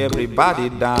bring everybody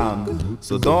down.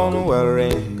 So don't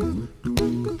worry.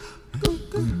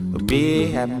 Be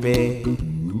happy.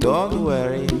 Don't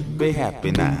worry. Be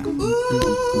happy now.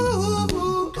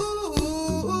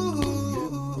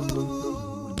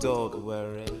 Don't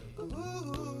worry.